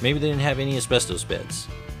 Maybe they didn't have any asbestos beds.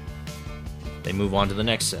 They move on to the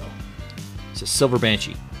next cell. It says Silver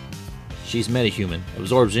Banshee. She's metahuman,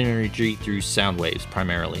 absorbs energy through sound waves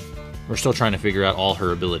primarily. We're still trying to figure out all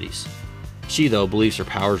her abilities. She, though, believes her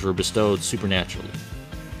powers were bestowed supernaturally.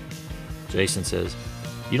 Jason says,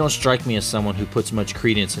 you don't strike me as someone who puts much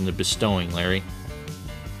credence into bestowing, Larry.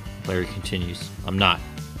 Larry continues, I'm not.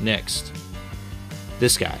 Next.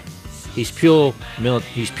 This guy. He's pure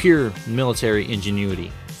military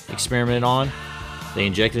ingenuity. Experimented on, they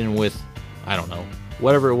injected him with, I don't know,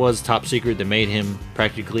 whatever it was top secret that made him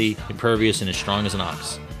practically impervious and as strong as an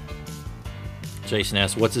ox. Jason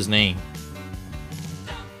asks, what's his name?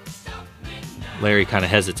 Larry kind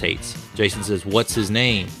of hesitates. Jason says, what's his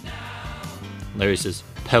name? Larry says,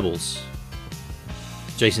 Pebbles.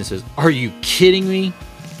 Jason says, are you kidding me?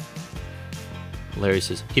 Larry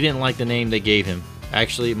says, he didn't like the name they gave him.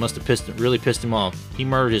 Actually, it must have really pissed him off. He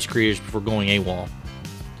murdered his creators before going AWOL.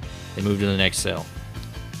 They move to the next cell.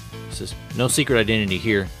 He says, no secret identity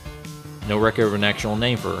here. No record of an actual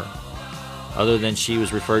name for her, other than she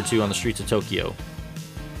was referred to on the streets of Tokyo.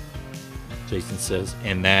 Jason says,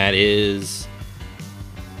 and that is...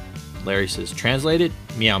 Larry says, translated,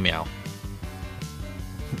 meow meow.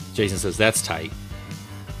 Jason says, that's tight.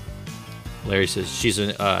 Larry says, she's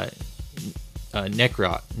a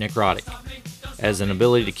necrotic, has an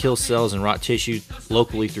ability to kill cells and rot tissue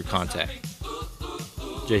locally through contact.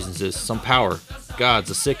 Jason says, some power. God's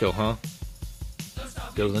a sicko, huh?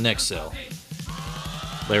 Go to the next cell.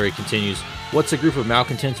 Larry continues, what's a group of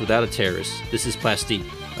malcontents without a terrorist? This is Plastique,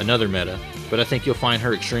 another meta, but I think you'll find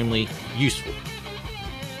her extremely useful.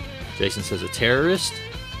 Jason says, a terrorist?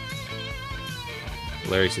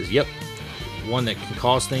 Larry says, yep. One that can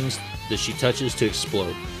cause things that she touches to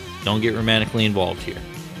explode. Don't get romantically involved here.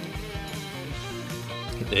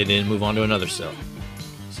 They then move on to another cell.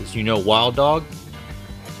 He says, you know Wild Dog?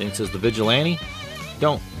 Then it says the Vigilante?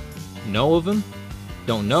 Don't. know of him?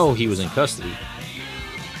 Don't know he was in custody.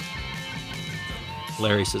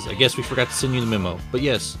 Larry says, I guess we forgot to send you the memo. But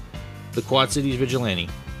yes, the Quad Cities vigilante.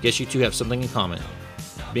 Guess you two have something in common.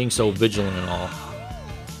 Being so vigilant and all.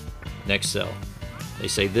 Next cell. They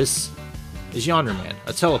say this is Yonder Man,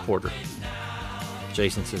 a teleporter.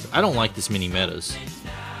 Jason says, I don't like this many metas.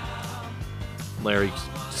 Larry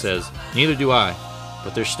says, neither do I.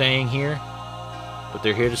 But they're staying here. But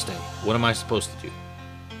they're here to stay. What am I supposed to do?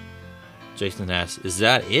 Jason asks, is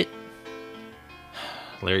that it?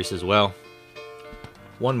 Larry says, well,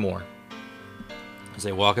 one more. As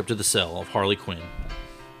they walk up to the cell of Harley Quinn.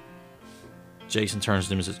 Jason turns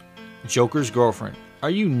to him and says, Joker's girlfriend. Are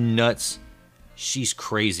you nuts? She's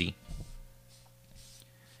crazy.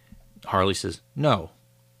 Harley says, no.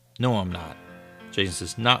 No, I'm not. Jason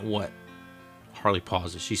says, not what? Harley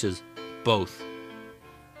pauses. She says, both.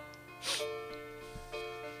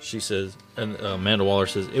 She says, and Amanda Waller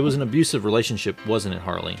says, it was an abusive relationship, wasn't it,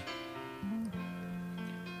 Harley?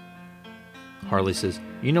 Harley says,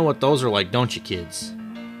 you know what those are like, don't you, kids?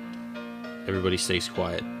 Everybody stays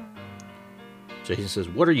quiet. Jason says,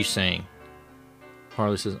 what are you saying?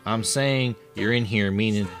 Harley says, I'm saying you're in here,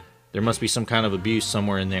 meaning there must be some kind of abuse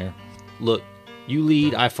somewhere in there. Look, you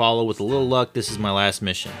lead, I follow. With a little luck, this is my last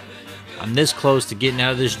mission. I'm this close to getting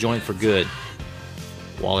out of this joint for good.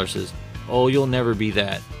 Waller says, oh, you'll never be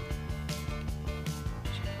that.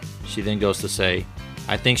 She then goes to say,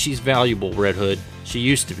 I think she's valuable, Red Hood. She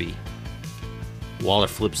used to be. Waller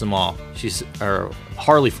flips him off.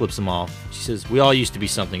 Harley flips him off. She says, we all used to be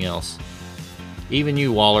something else. Even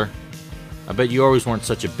you, Waller. I bet you always weren't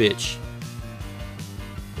such a bitch.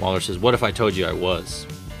 Waller says, what if I told you I was?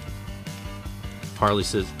 Harley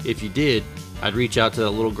says, if you did, I'd reach out to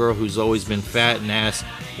that little girl who's always been fat and ask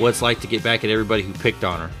what it's like to get back at everybody who picked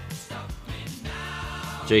on her.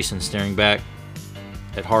 Jason, staring back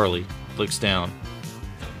at Harley, looks down,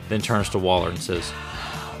 then turns to Waller and says,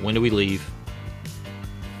 when do we leave?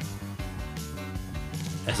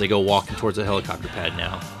 As they go walking towards the helicopter pad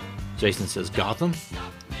now, Jason says, Gotham?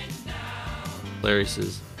 Larry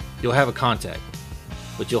says, you'll have a contact,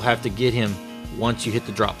 but you'll have to get him once you hit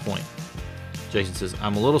the drop point. Jason says,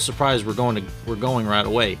 I'm a little surprised we're going right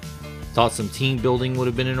away. Thought some team building would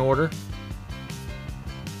have been in order.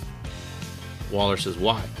 Waller says,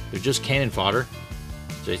 why? They're just cannon fodder.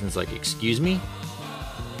 Jason's like, excuse me?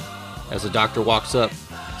 As the doctor walks up,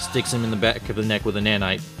 sticks him in the back of the neck with a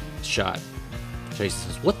nanite shot.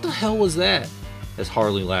 Jason says, what the hell was that? As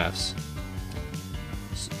Harley laughs.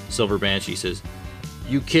 Silver Banshee says,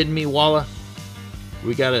 you kidding me, Walla?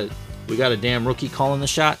 We got a damn rookie calling the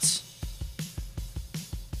shots?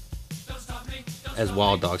 As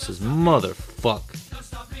Wild Dog says, motherfuck.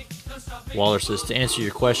 Waller says, to answer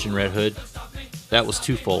your question, Red Hood, that was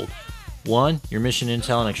twofold. One, your mission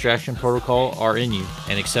intel and extraction protocol are in you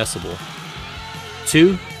and accessible.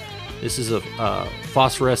 Two, this is a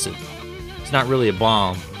phosphorescent. It's not really a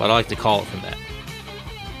bomb, but I like to call it from that.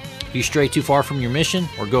 If you stray too far from your mission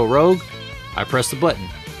or go rogue, I press the button.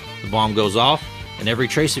 The bomb goes off, and every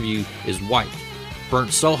trace of you is wiped.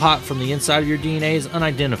 Burnt so hot from the inside of your DNA is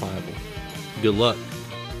unidentifiable. Good luck.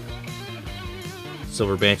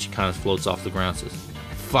 Silver Banshee kind of floats off the ground and says,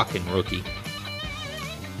 fucking rookie.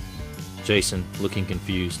 Jason, looking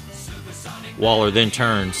confused. Waller then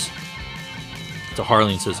turns to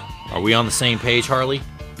Harley and says, are we on the same page, Harley?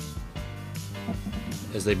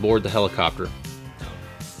 As they board the helicopter,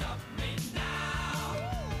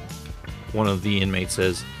 one of the inmates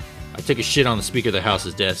says, I took a shit on the Speaker of the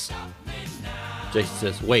House's desk. Jason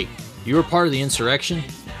says, wait, you were part of the insurrection?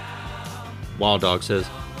 Wild Dog says,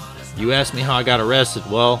 you asked me how I got arrested.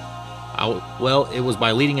 Well, it was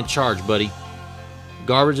by leading a charge, buddy.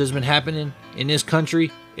 Garbage has been happening in this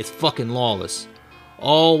country. It's fucking lawless.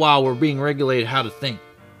 All while we're being regulated how to think.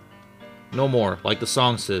 No more, like the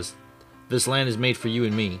song says, this land is made for you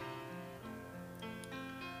and me.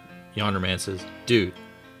 Yonder Man says, dude,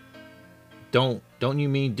 don't you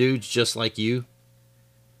mean dudes just like you?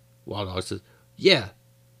 Wild Dog says, yeah,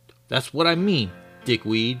 that's what I mean,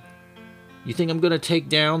 dickweed. You think I'm gonna take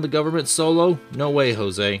down the government solo? No way,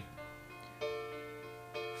 Jose.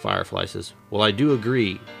 Firefly says, well, I do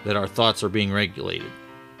agree that our thoughts are being regulated.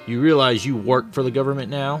 You realize you work for the government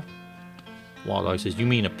now? Wild Dog says, you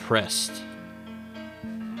mean oppressed.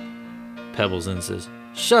 Pebbles then says,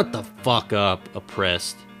 shut the fuck up,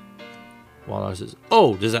 oppressed. Wild Dog says,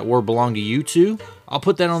 oh, does that word belong to you too? I'll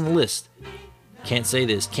put that on the list. Can't say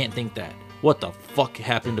this, can't think that. What the fuck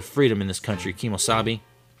happened to freedom in this country, Kimosabi?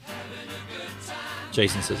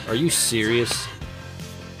 Jason says, are you serious?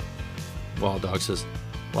 Wild Dog says,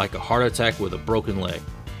 like a heart attack with a broken leg.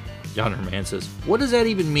 Yonder Man says, what does that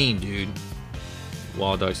even mean, dude?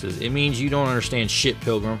 Wild Dog says, it means you don't understand shit,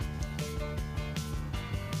 Pilgrim.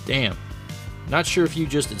 Damn. Not sure if you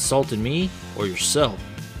just insulted me or yourself.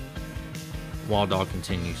 Wild Dog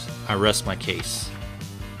continues, I rest my case.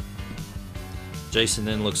 Jason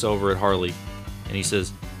then looks over at Harley and he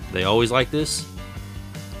says, they always like this?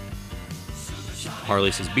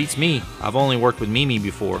 Harley says, beats me. I've only worked with Mimi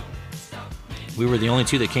before. We were the only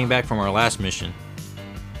two that came back from our last mission.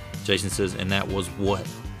 Jason says, and that was what?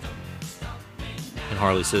 And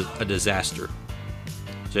Harley says, a disaster.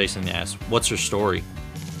 Jason asks, what's her story?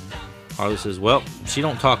 Harley says, well, she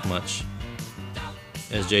don't talk much.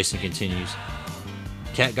 As Jason continues,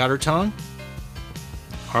 cat got her tongue?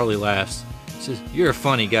 Harley laughs. He says, you're a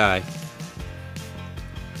funny guy.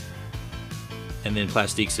 And then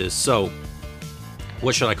Plastique says, so,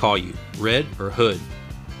 what should I call you? Red or Hood?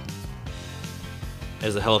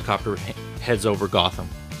 As the helicopter heads over Gotham.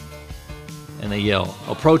 And they yell,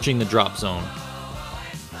 approaching the drop zone.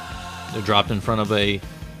 They're dropped in front of a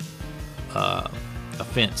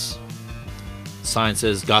fence. Sign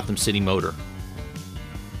says Gotham City Motor.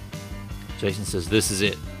 Jason says, this is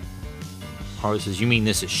it. Harley says, you mean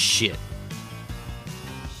this is shit?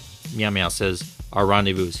 Meow Meow says, our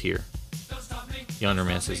rendezvous is here. Yonder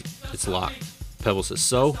Man says, it's locked. Pebble says,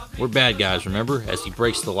 so? We're bad guys, remember? As he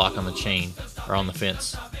breaks the lock on the chain, or on the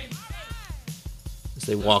fence. As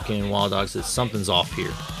they walk in, Wild Dog says, something's off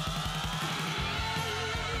here.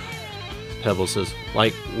 Pebble says,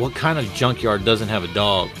 like, what kind of junkyard doesn't have a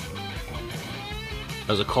dog?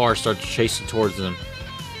 As a car starts chasing towards them,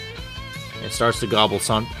 it starts to gobble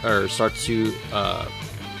some, or starts to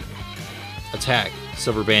attack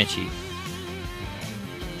Silver Banshee.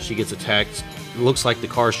 She gets attacked. It looks like the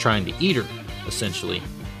car's trying to eat her, essentially.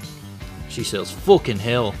 She says, fucking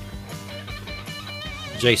hell.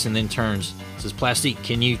 Jason then turns, says, Plastique,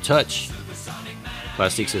 can you touch?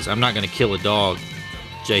 Plastique says, I'm not going to kill a dog.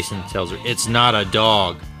 Jason tells her, it's not a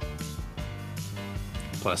dog.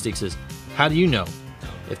 Plastique says, how do you know?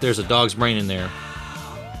 If there's a dog's brain in there.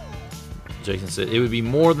 Jason said, it would be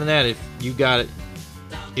more than that if you got it.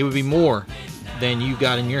 It would be more than you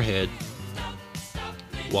got in your head.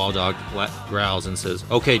 Wild Dog growls and says,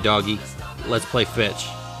 okay, doggy, let's play fetch,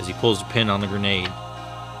 as he pulls the pin on the grenade.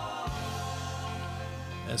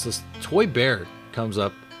 As this toy bear comes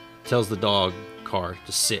up, tells the dog car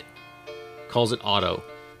to sit, calls it Otto.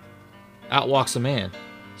 Out walks a man,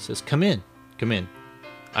 says, come in, come in.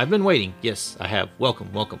 I've been waiting. Yes, I have.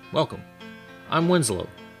 Welcome, welcome, welcome. I'm Winslow.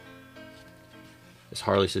 As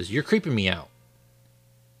Harley says, you're creeping me out.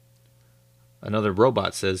 Another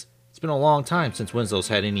robot says, it's been a long time since Winslow's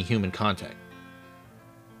had any human contact.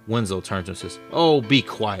 Winslow turns and says, oh, be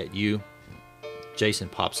quiet, you. Jason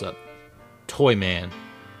pops up. Toy Man.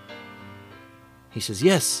 He says,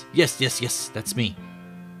 yes, yes, yes, yes, that's me.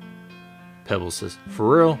 Pebbles says,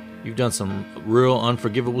 for real? You've done some real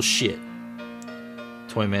unforgivable shit.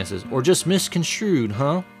 Toy Man says, or just misconstrued,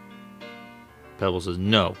 huh? Pebbles says,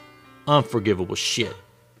 no, unforgivable shit.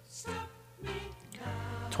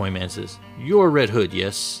 Toy Man says, you're Red Hood,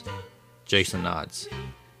 yes? Jason nods.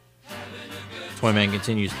 Toy Man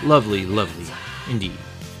continues, lovely, lovely, indeed.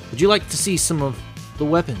 Would you like to see some of the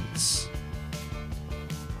weapons?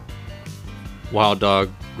 Wild Dog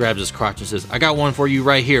grabs his crotch and says, I got one for you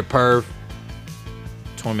right here, perv.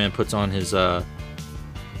 Toy Man puts on his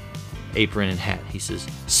apron and hat. He says,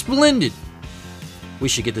 splendid! We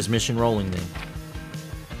should get this mission rolling then.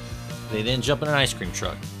 They then jump in an ice cream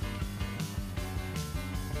truck.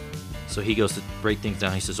 So he goes to break things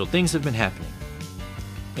down. He says, so things have been happening.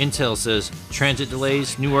 Intel says, transit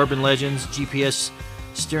delays, new urban legends, GPS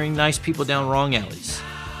steering nice people down wrong alleys.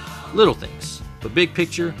 Little things, but big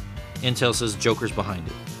picture, Intel says Joker's behind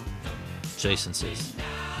it. Jason says,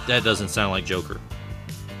 that doesn't sound like Joker.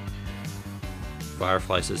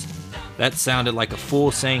 Firefly says, that sounded like a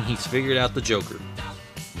fool saying he's figured out the Joker.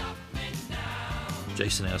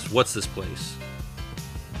 Jason asks, what's this place?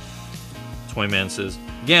 Toy Man says,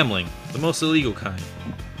 gambling, the most illegal kind.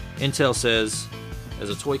 Intel says, as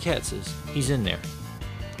a toy cat says, he's in there.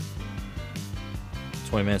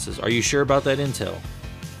 Toy Man says, are you sure about that intel?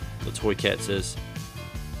 The toy cat says,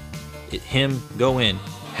 him go in,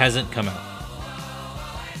 hasn't come out.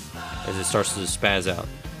 As it starts to spaz out.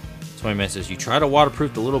 Toy Man says, you try to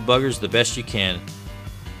waterproof the little buggers the best you can,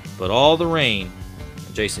 but all the rain.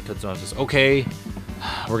 And Jason cuts on and says, okay,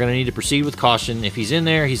 we're going to need to proceed with caution. If he's in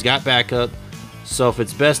there, he's got backup. So if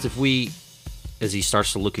it's best if we... As he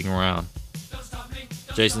starts to looking around.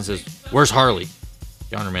 Jason says, where's Harley?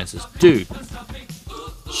 Yonder Man says, dude,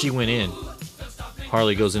 she went in.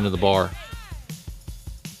 Harley goes into the bar.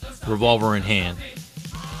 Revolver in hand.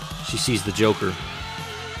 She sees the Joker.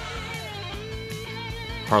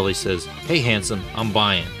 Harley says, "Hey, handsome, I'm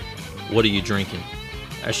buying. What are you drinking?"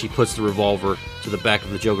 As she puts the revolver to the back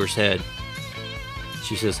of the Joker's head.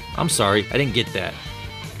 She says, "I'm sorry, I didn't get that."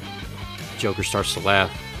 Joker starts to laugh.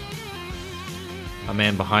 A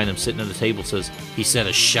man behind him sitting at the table says, "He said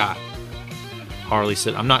a shot." Harley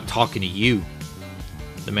said, "I'm not talking to you."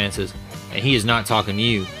 The man says, "And he is not talking to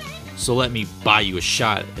you, so let me buy you a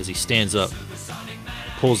shot," as he stands up,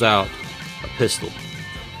 pulls out a pistol.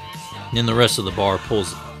 And then the rest of the bar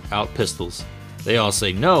pulls out pistols. They all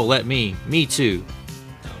say, "No, let me too."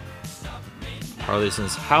 Harley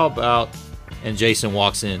says, "How about," and Jason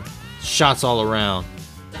walks in, shots all around,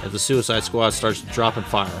 as the Suicide Squad starts dropping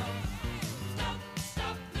fire.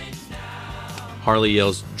 Harley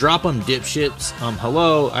yells, "Drop 'em, dipshits.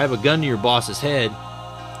 Hello, I have a gun to your boss's head."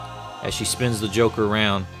 As she spins the Joker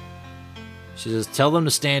around, she says, "Tell them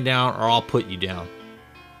to stand down or I'll put you down."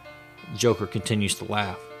 Joker continues to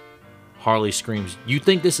laugh. Harley screams, "You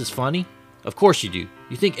think this is funny? Of course you do.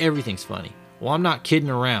 You think everything's funny. Well, I'm not kidding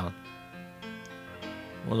around."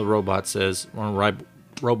 One of the robot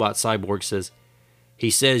cyborg says, "He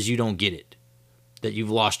says you don't get it. That you've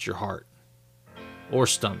lost your heart. Or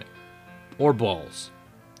stomach. Or balls."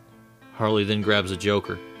 Harley then grabs a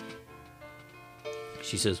Joker.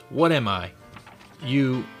 She says, "What am I?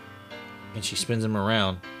 You..." And she spins him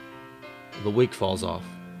around. The wig falls off.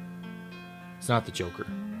 It's not the Joker.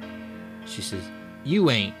 She says, "You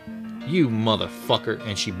ain't. You motherfucker."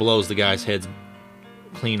 And she blows the guy's head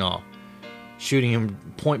clean off, shooting him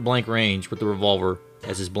point blank range with the revolver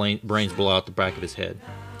as his brains blow out the back of his head.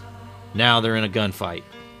 Now they're in a gunfight,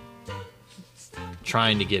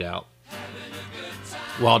 trying to get out.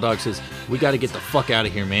 Wild Dog says, "We got to get the fuck out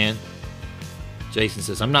of here, man." Jason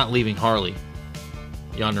says, "I'm not leaving Harley."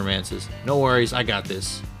 Yonder Man says, "No worries, I got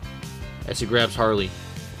this." As he grabs Harley,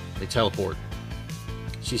 they teleport.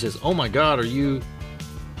 She says, "Oh my god, are you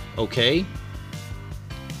okay?"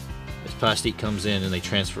 As Plastique comes in and they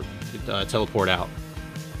teleport out.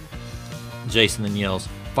 Jason then yells,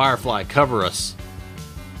 "Firefly, cover us."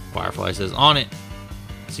 Firefly says, "On it,"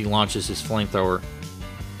 as he launches his flamethrower.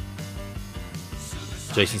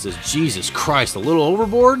 Jason says, "Jesus Christ, a little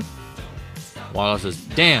overboard?" Wild says,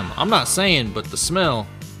 "Damn, I'm not saying, but the smell."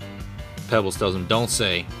 Pebbles tells him, "Don't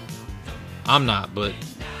say." "I'm not, but..."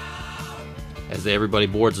 As everybody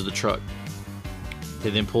boards the truck. They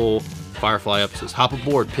then pull Firefly up and says, "Hop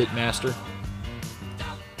aboard, Pitmaster."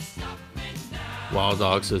 Wild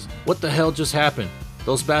Dog says, "What the hell just happened?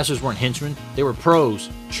 Those bastards weren't henchmen. They were pros,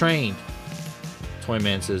 trained."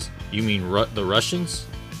 Toyman says, "You mean the Russians?"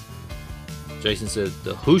 Jason says,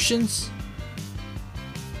 "The Hoosians?"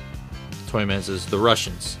 Toyman says, "The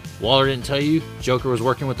Russians. Waller didn't tell you Joker was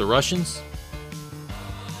working with the Russians?"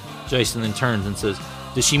 Jason then turns and says,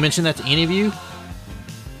 "Did she mention that to any of you?"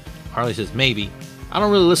 Harley says, "Maybe. I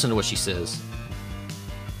don't really listen to what she says."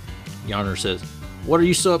 Yonder says, "What are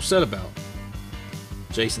you so upset about?"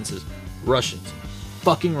 Jason says, "Russians.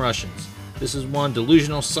 Fucking Russians. This is one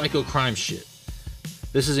delusional psycho crime shit.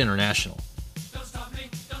 This is international.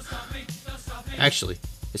 Actually,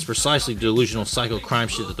 it's precisely delusional psycho crime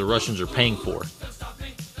shit that the Russians are paying for."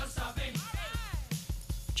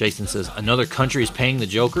 Jason says, "Another country is paying the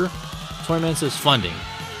Joker?" Toyman says, "Funding.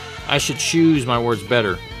 I should choose my words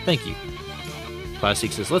better. Thank you."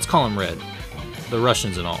 Plastic says, "Let's call him Red. The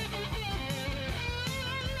Russians and all."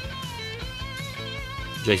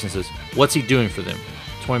 Jason says, "What's he doing for them?"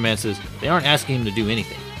 Toyman says, "They aren't asking him to do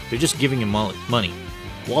anything. They're just giving him money.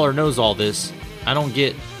 Waller knows all this. I don't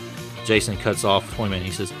get..." Jason cuts off Toyman.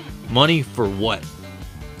 He says, "Money for what?"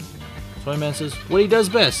 Toyman says, "What he does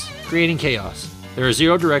best, creating chaos. There are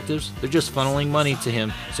zero directives. They're just funneling money to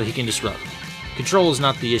him so he can disrupt. Control is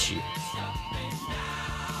not the issue."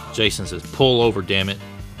 Jason says, "Pull over, damn it."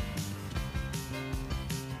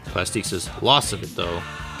 Plastique says, "Lots of it, though."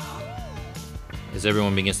 As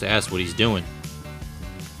everyone begins to ask what he's doing.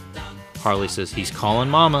 Harley says, "He's calling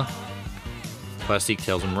Mama." Plastique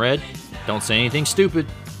tells him, "Red, don't say anything stupid."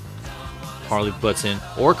 Harley butts in,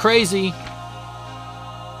 "Or crazy."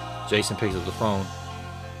 Jason picks up the phone.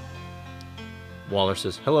 Waller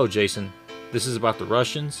says, "Hello, Jason. This is about the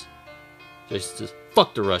Russians." Jason says,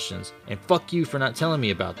 "Fuck the Russians, and fuck you for not telling me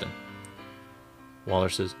about them." Waller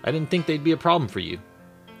says, "I didn't think they'd be a problem for you."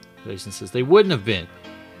 Jason says, "They wouldn't have been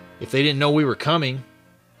if they didn't know we were coming."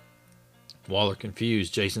 Waller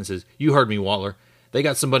confused. Jason says, "You heard me, Waller. They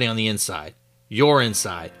got somebody on the inside. You're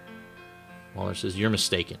inside." Waller says, "You're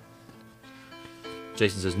mistaken."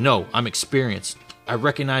 Jason says, "No, I'm experienced. I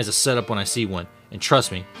recognize a setup when I see one. And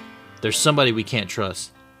trust me, there's somebody we can't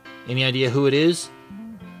trust. Any idea who it is?"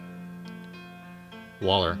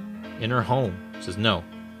 Waller in her home. Says, no.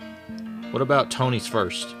 What about Tony's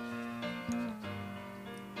first?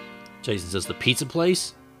 Jason says, the pizza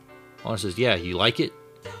place? Waller says, yeah, you like it?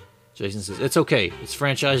 Jason says, it's okay. It's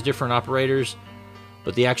franchised, different operators,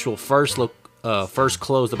 but the actual first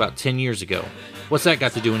closed about 10 years ago. What's that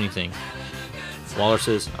got to do with anything? Waller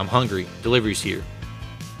says, I'm hungry. Delivery's here.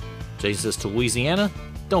 Jason says, to Louisiana?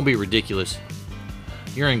 Don't be ridiculous.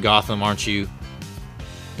 You're in Gotham, aren't you?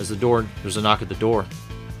 There's a knock at the door.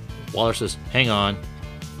 Waller says, hang on.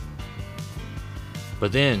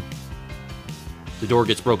 But then, the door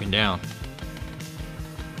gets broken down.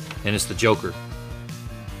 And it's the Joker.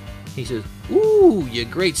 He says, ooh, you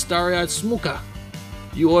great starry-eyed smoker.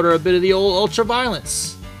 You order a bit of the old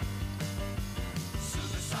ultra-violence.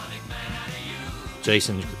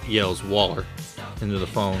 Jason yells Waller into the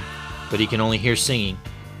phone, but he can only hear singing.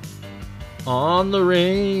 On the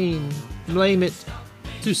rain, blame it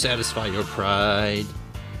to satisfy your pride.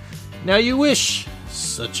 Now you wish,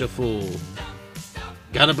 such a fool.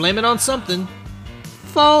 Gotta blame it on something.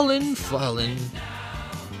 Fallen.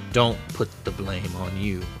 Don't put the blame on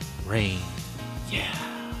you. Rain. Yeah.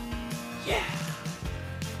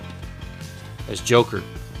 As Joker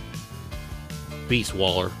beats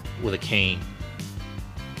Waller with a cane.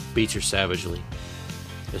 Beats her savagely.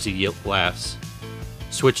 As he laughs.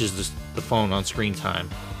 Switches the phone on screen time.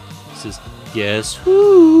 He says, guess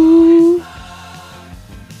who?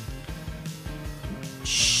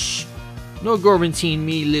 Shh. No Gormentine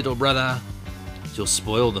me, little brother. You'll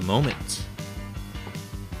spoil the moment.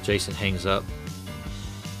 Jason hangs up.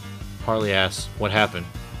 Harley asks, what happened?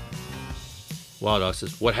 Wild Dog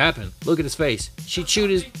says, what happened? Look at his face. She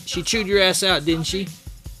chewed your ass out, didn't she?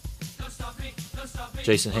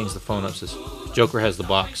 Jason hangs the phone up, says, Joker has the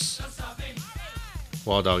box.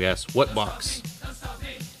 Wild Dog asks, what box?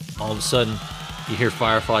 All of a sudden, you hear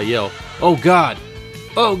Firefly yell, oh God!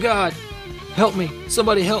 Oh God! Help me!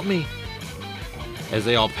 Somebody help me! As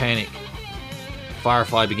they all panic,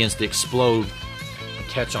 Firefly begins to explode and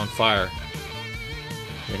catch on fire.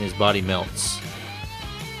 Then his body melts.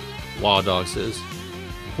 Wild Dog says,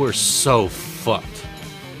 we're so fucked.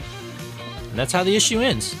 And that's how the issue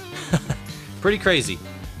ends. Pretty crazy.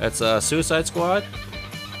 That's Suicide Squad.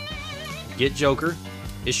 Get Joker.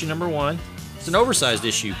 Issue number 1. It's an oversized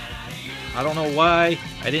issue. I don't know why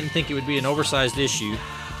I didn't think it would be an oversized issue.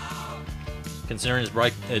 Considering it's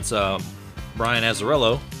Brian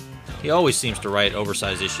Azzarello. He always seems to write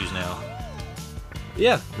oversized issues now. But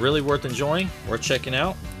yeah, really worth enjoying. Worth checking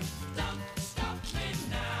out.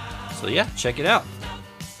 So yeah, check it out.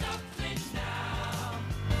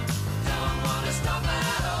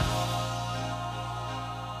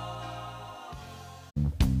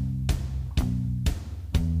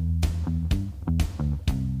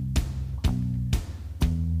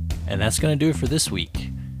 And that's going to do it for this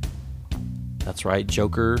week. That's right,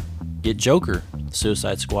 Joker. Get Joker.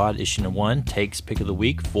 Suicide Squad issue 1 takes pick of the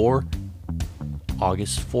week for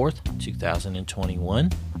August 4th, 2021.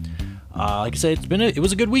 Like I said, it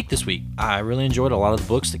was a good week this week. I really enjoyed a lot of the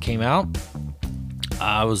books that came out.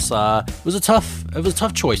 It was a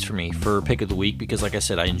tough choice for me for pick of the week because, like I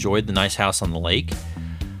said, I enjoyed The Nice House on the Lake.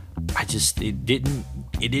 It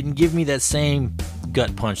didn't give me that same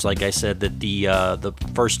gut punch, like I said, that the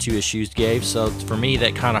first 2 issues gave. So for me,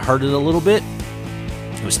 that kind of hurt it a little bit.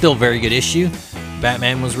 It was still a very good issue.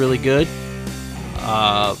 Batman was really good.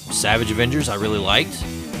 Savage Avengers I really liked.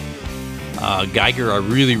 Geiger I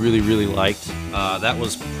really liked. That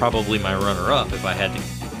was probably my runner-up if I had to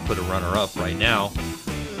put a runner-up right now.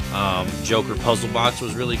 Joker Puzzle Box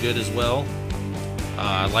was really good as well.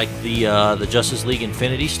 I liked the Justice League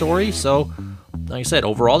Infinity story. So, like I said,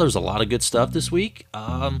 overall there's a lot of good stuff this week.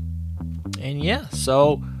 And yeah,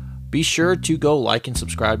 so be sure to go like and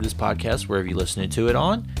subscribe to this podcast wherever you're listening to it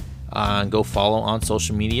on. And go follow on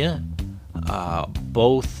social media,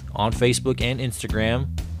 both on Facebook and Instagram.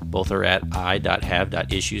 Both are at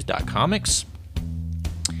i.have.issues.comics.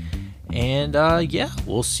 And yeah,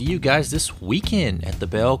 we'll see you guys this weekend at the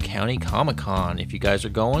Bell County Comic Con. If you guys are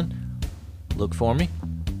going, look for me,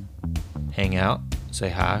 hang out, say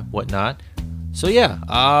hi, whatnot. So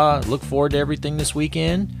yeah, look forward to everything this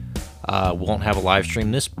weekend. Won't have a live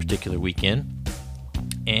stream this particular weekend.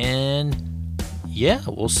 And yeah,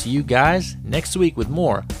 we'll see you guys next week with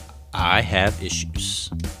more I Have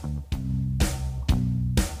Issues.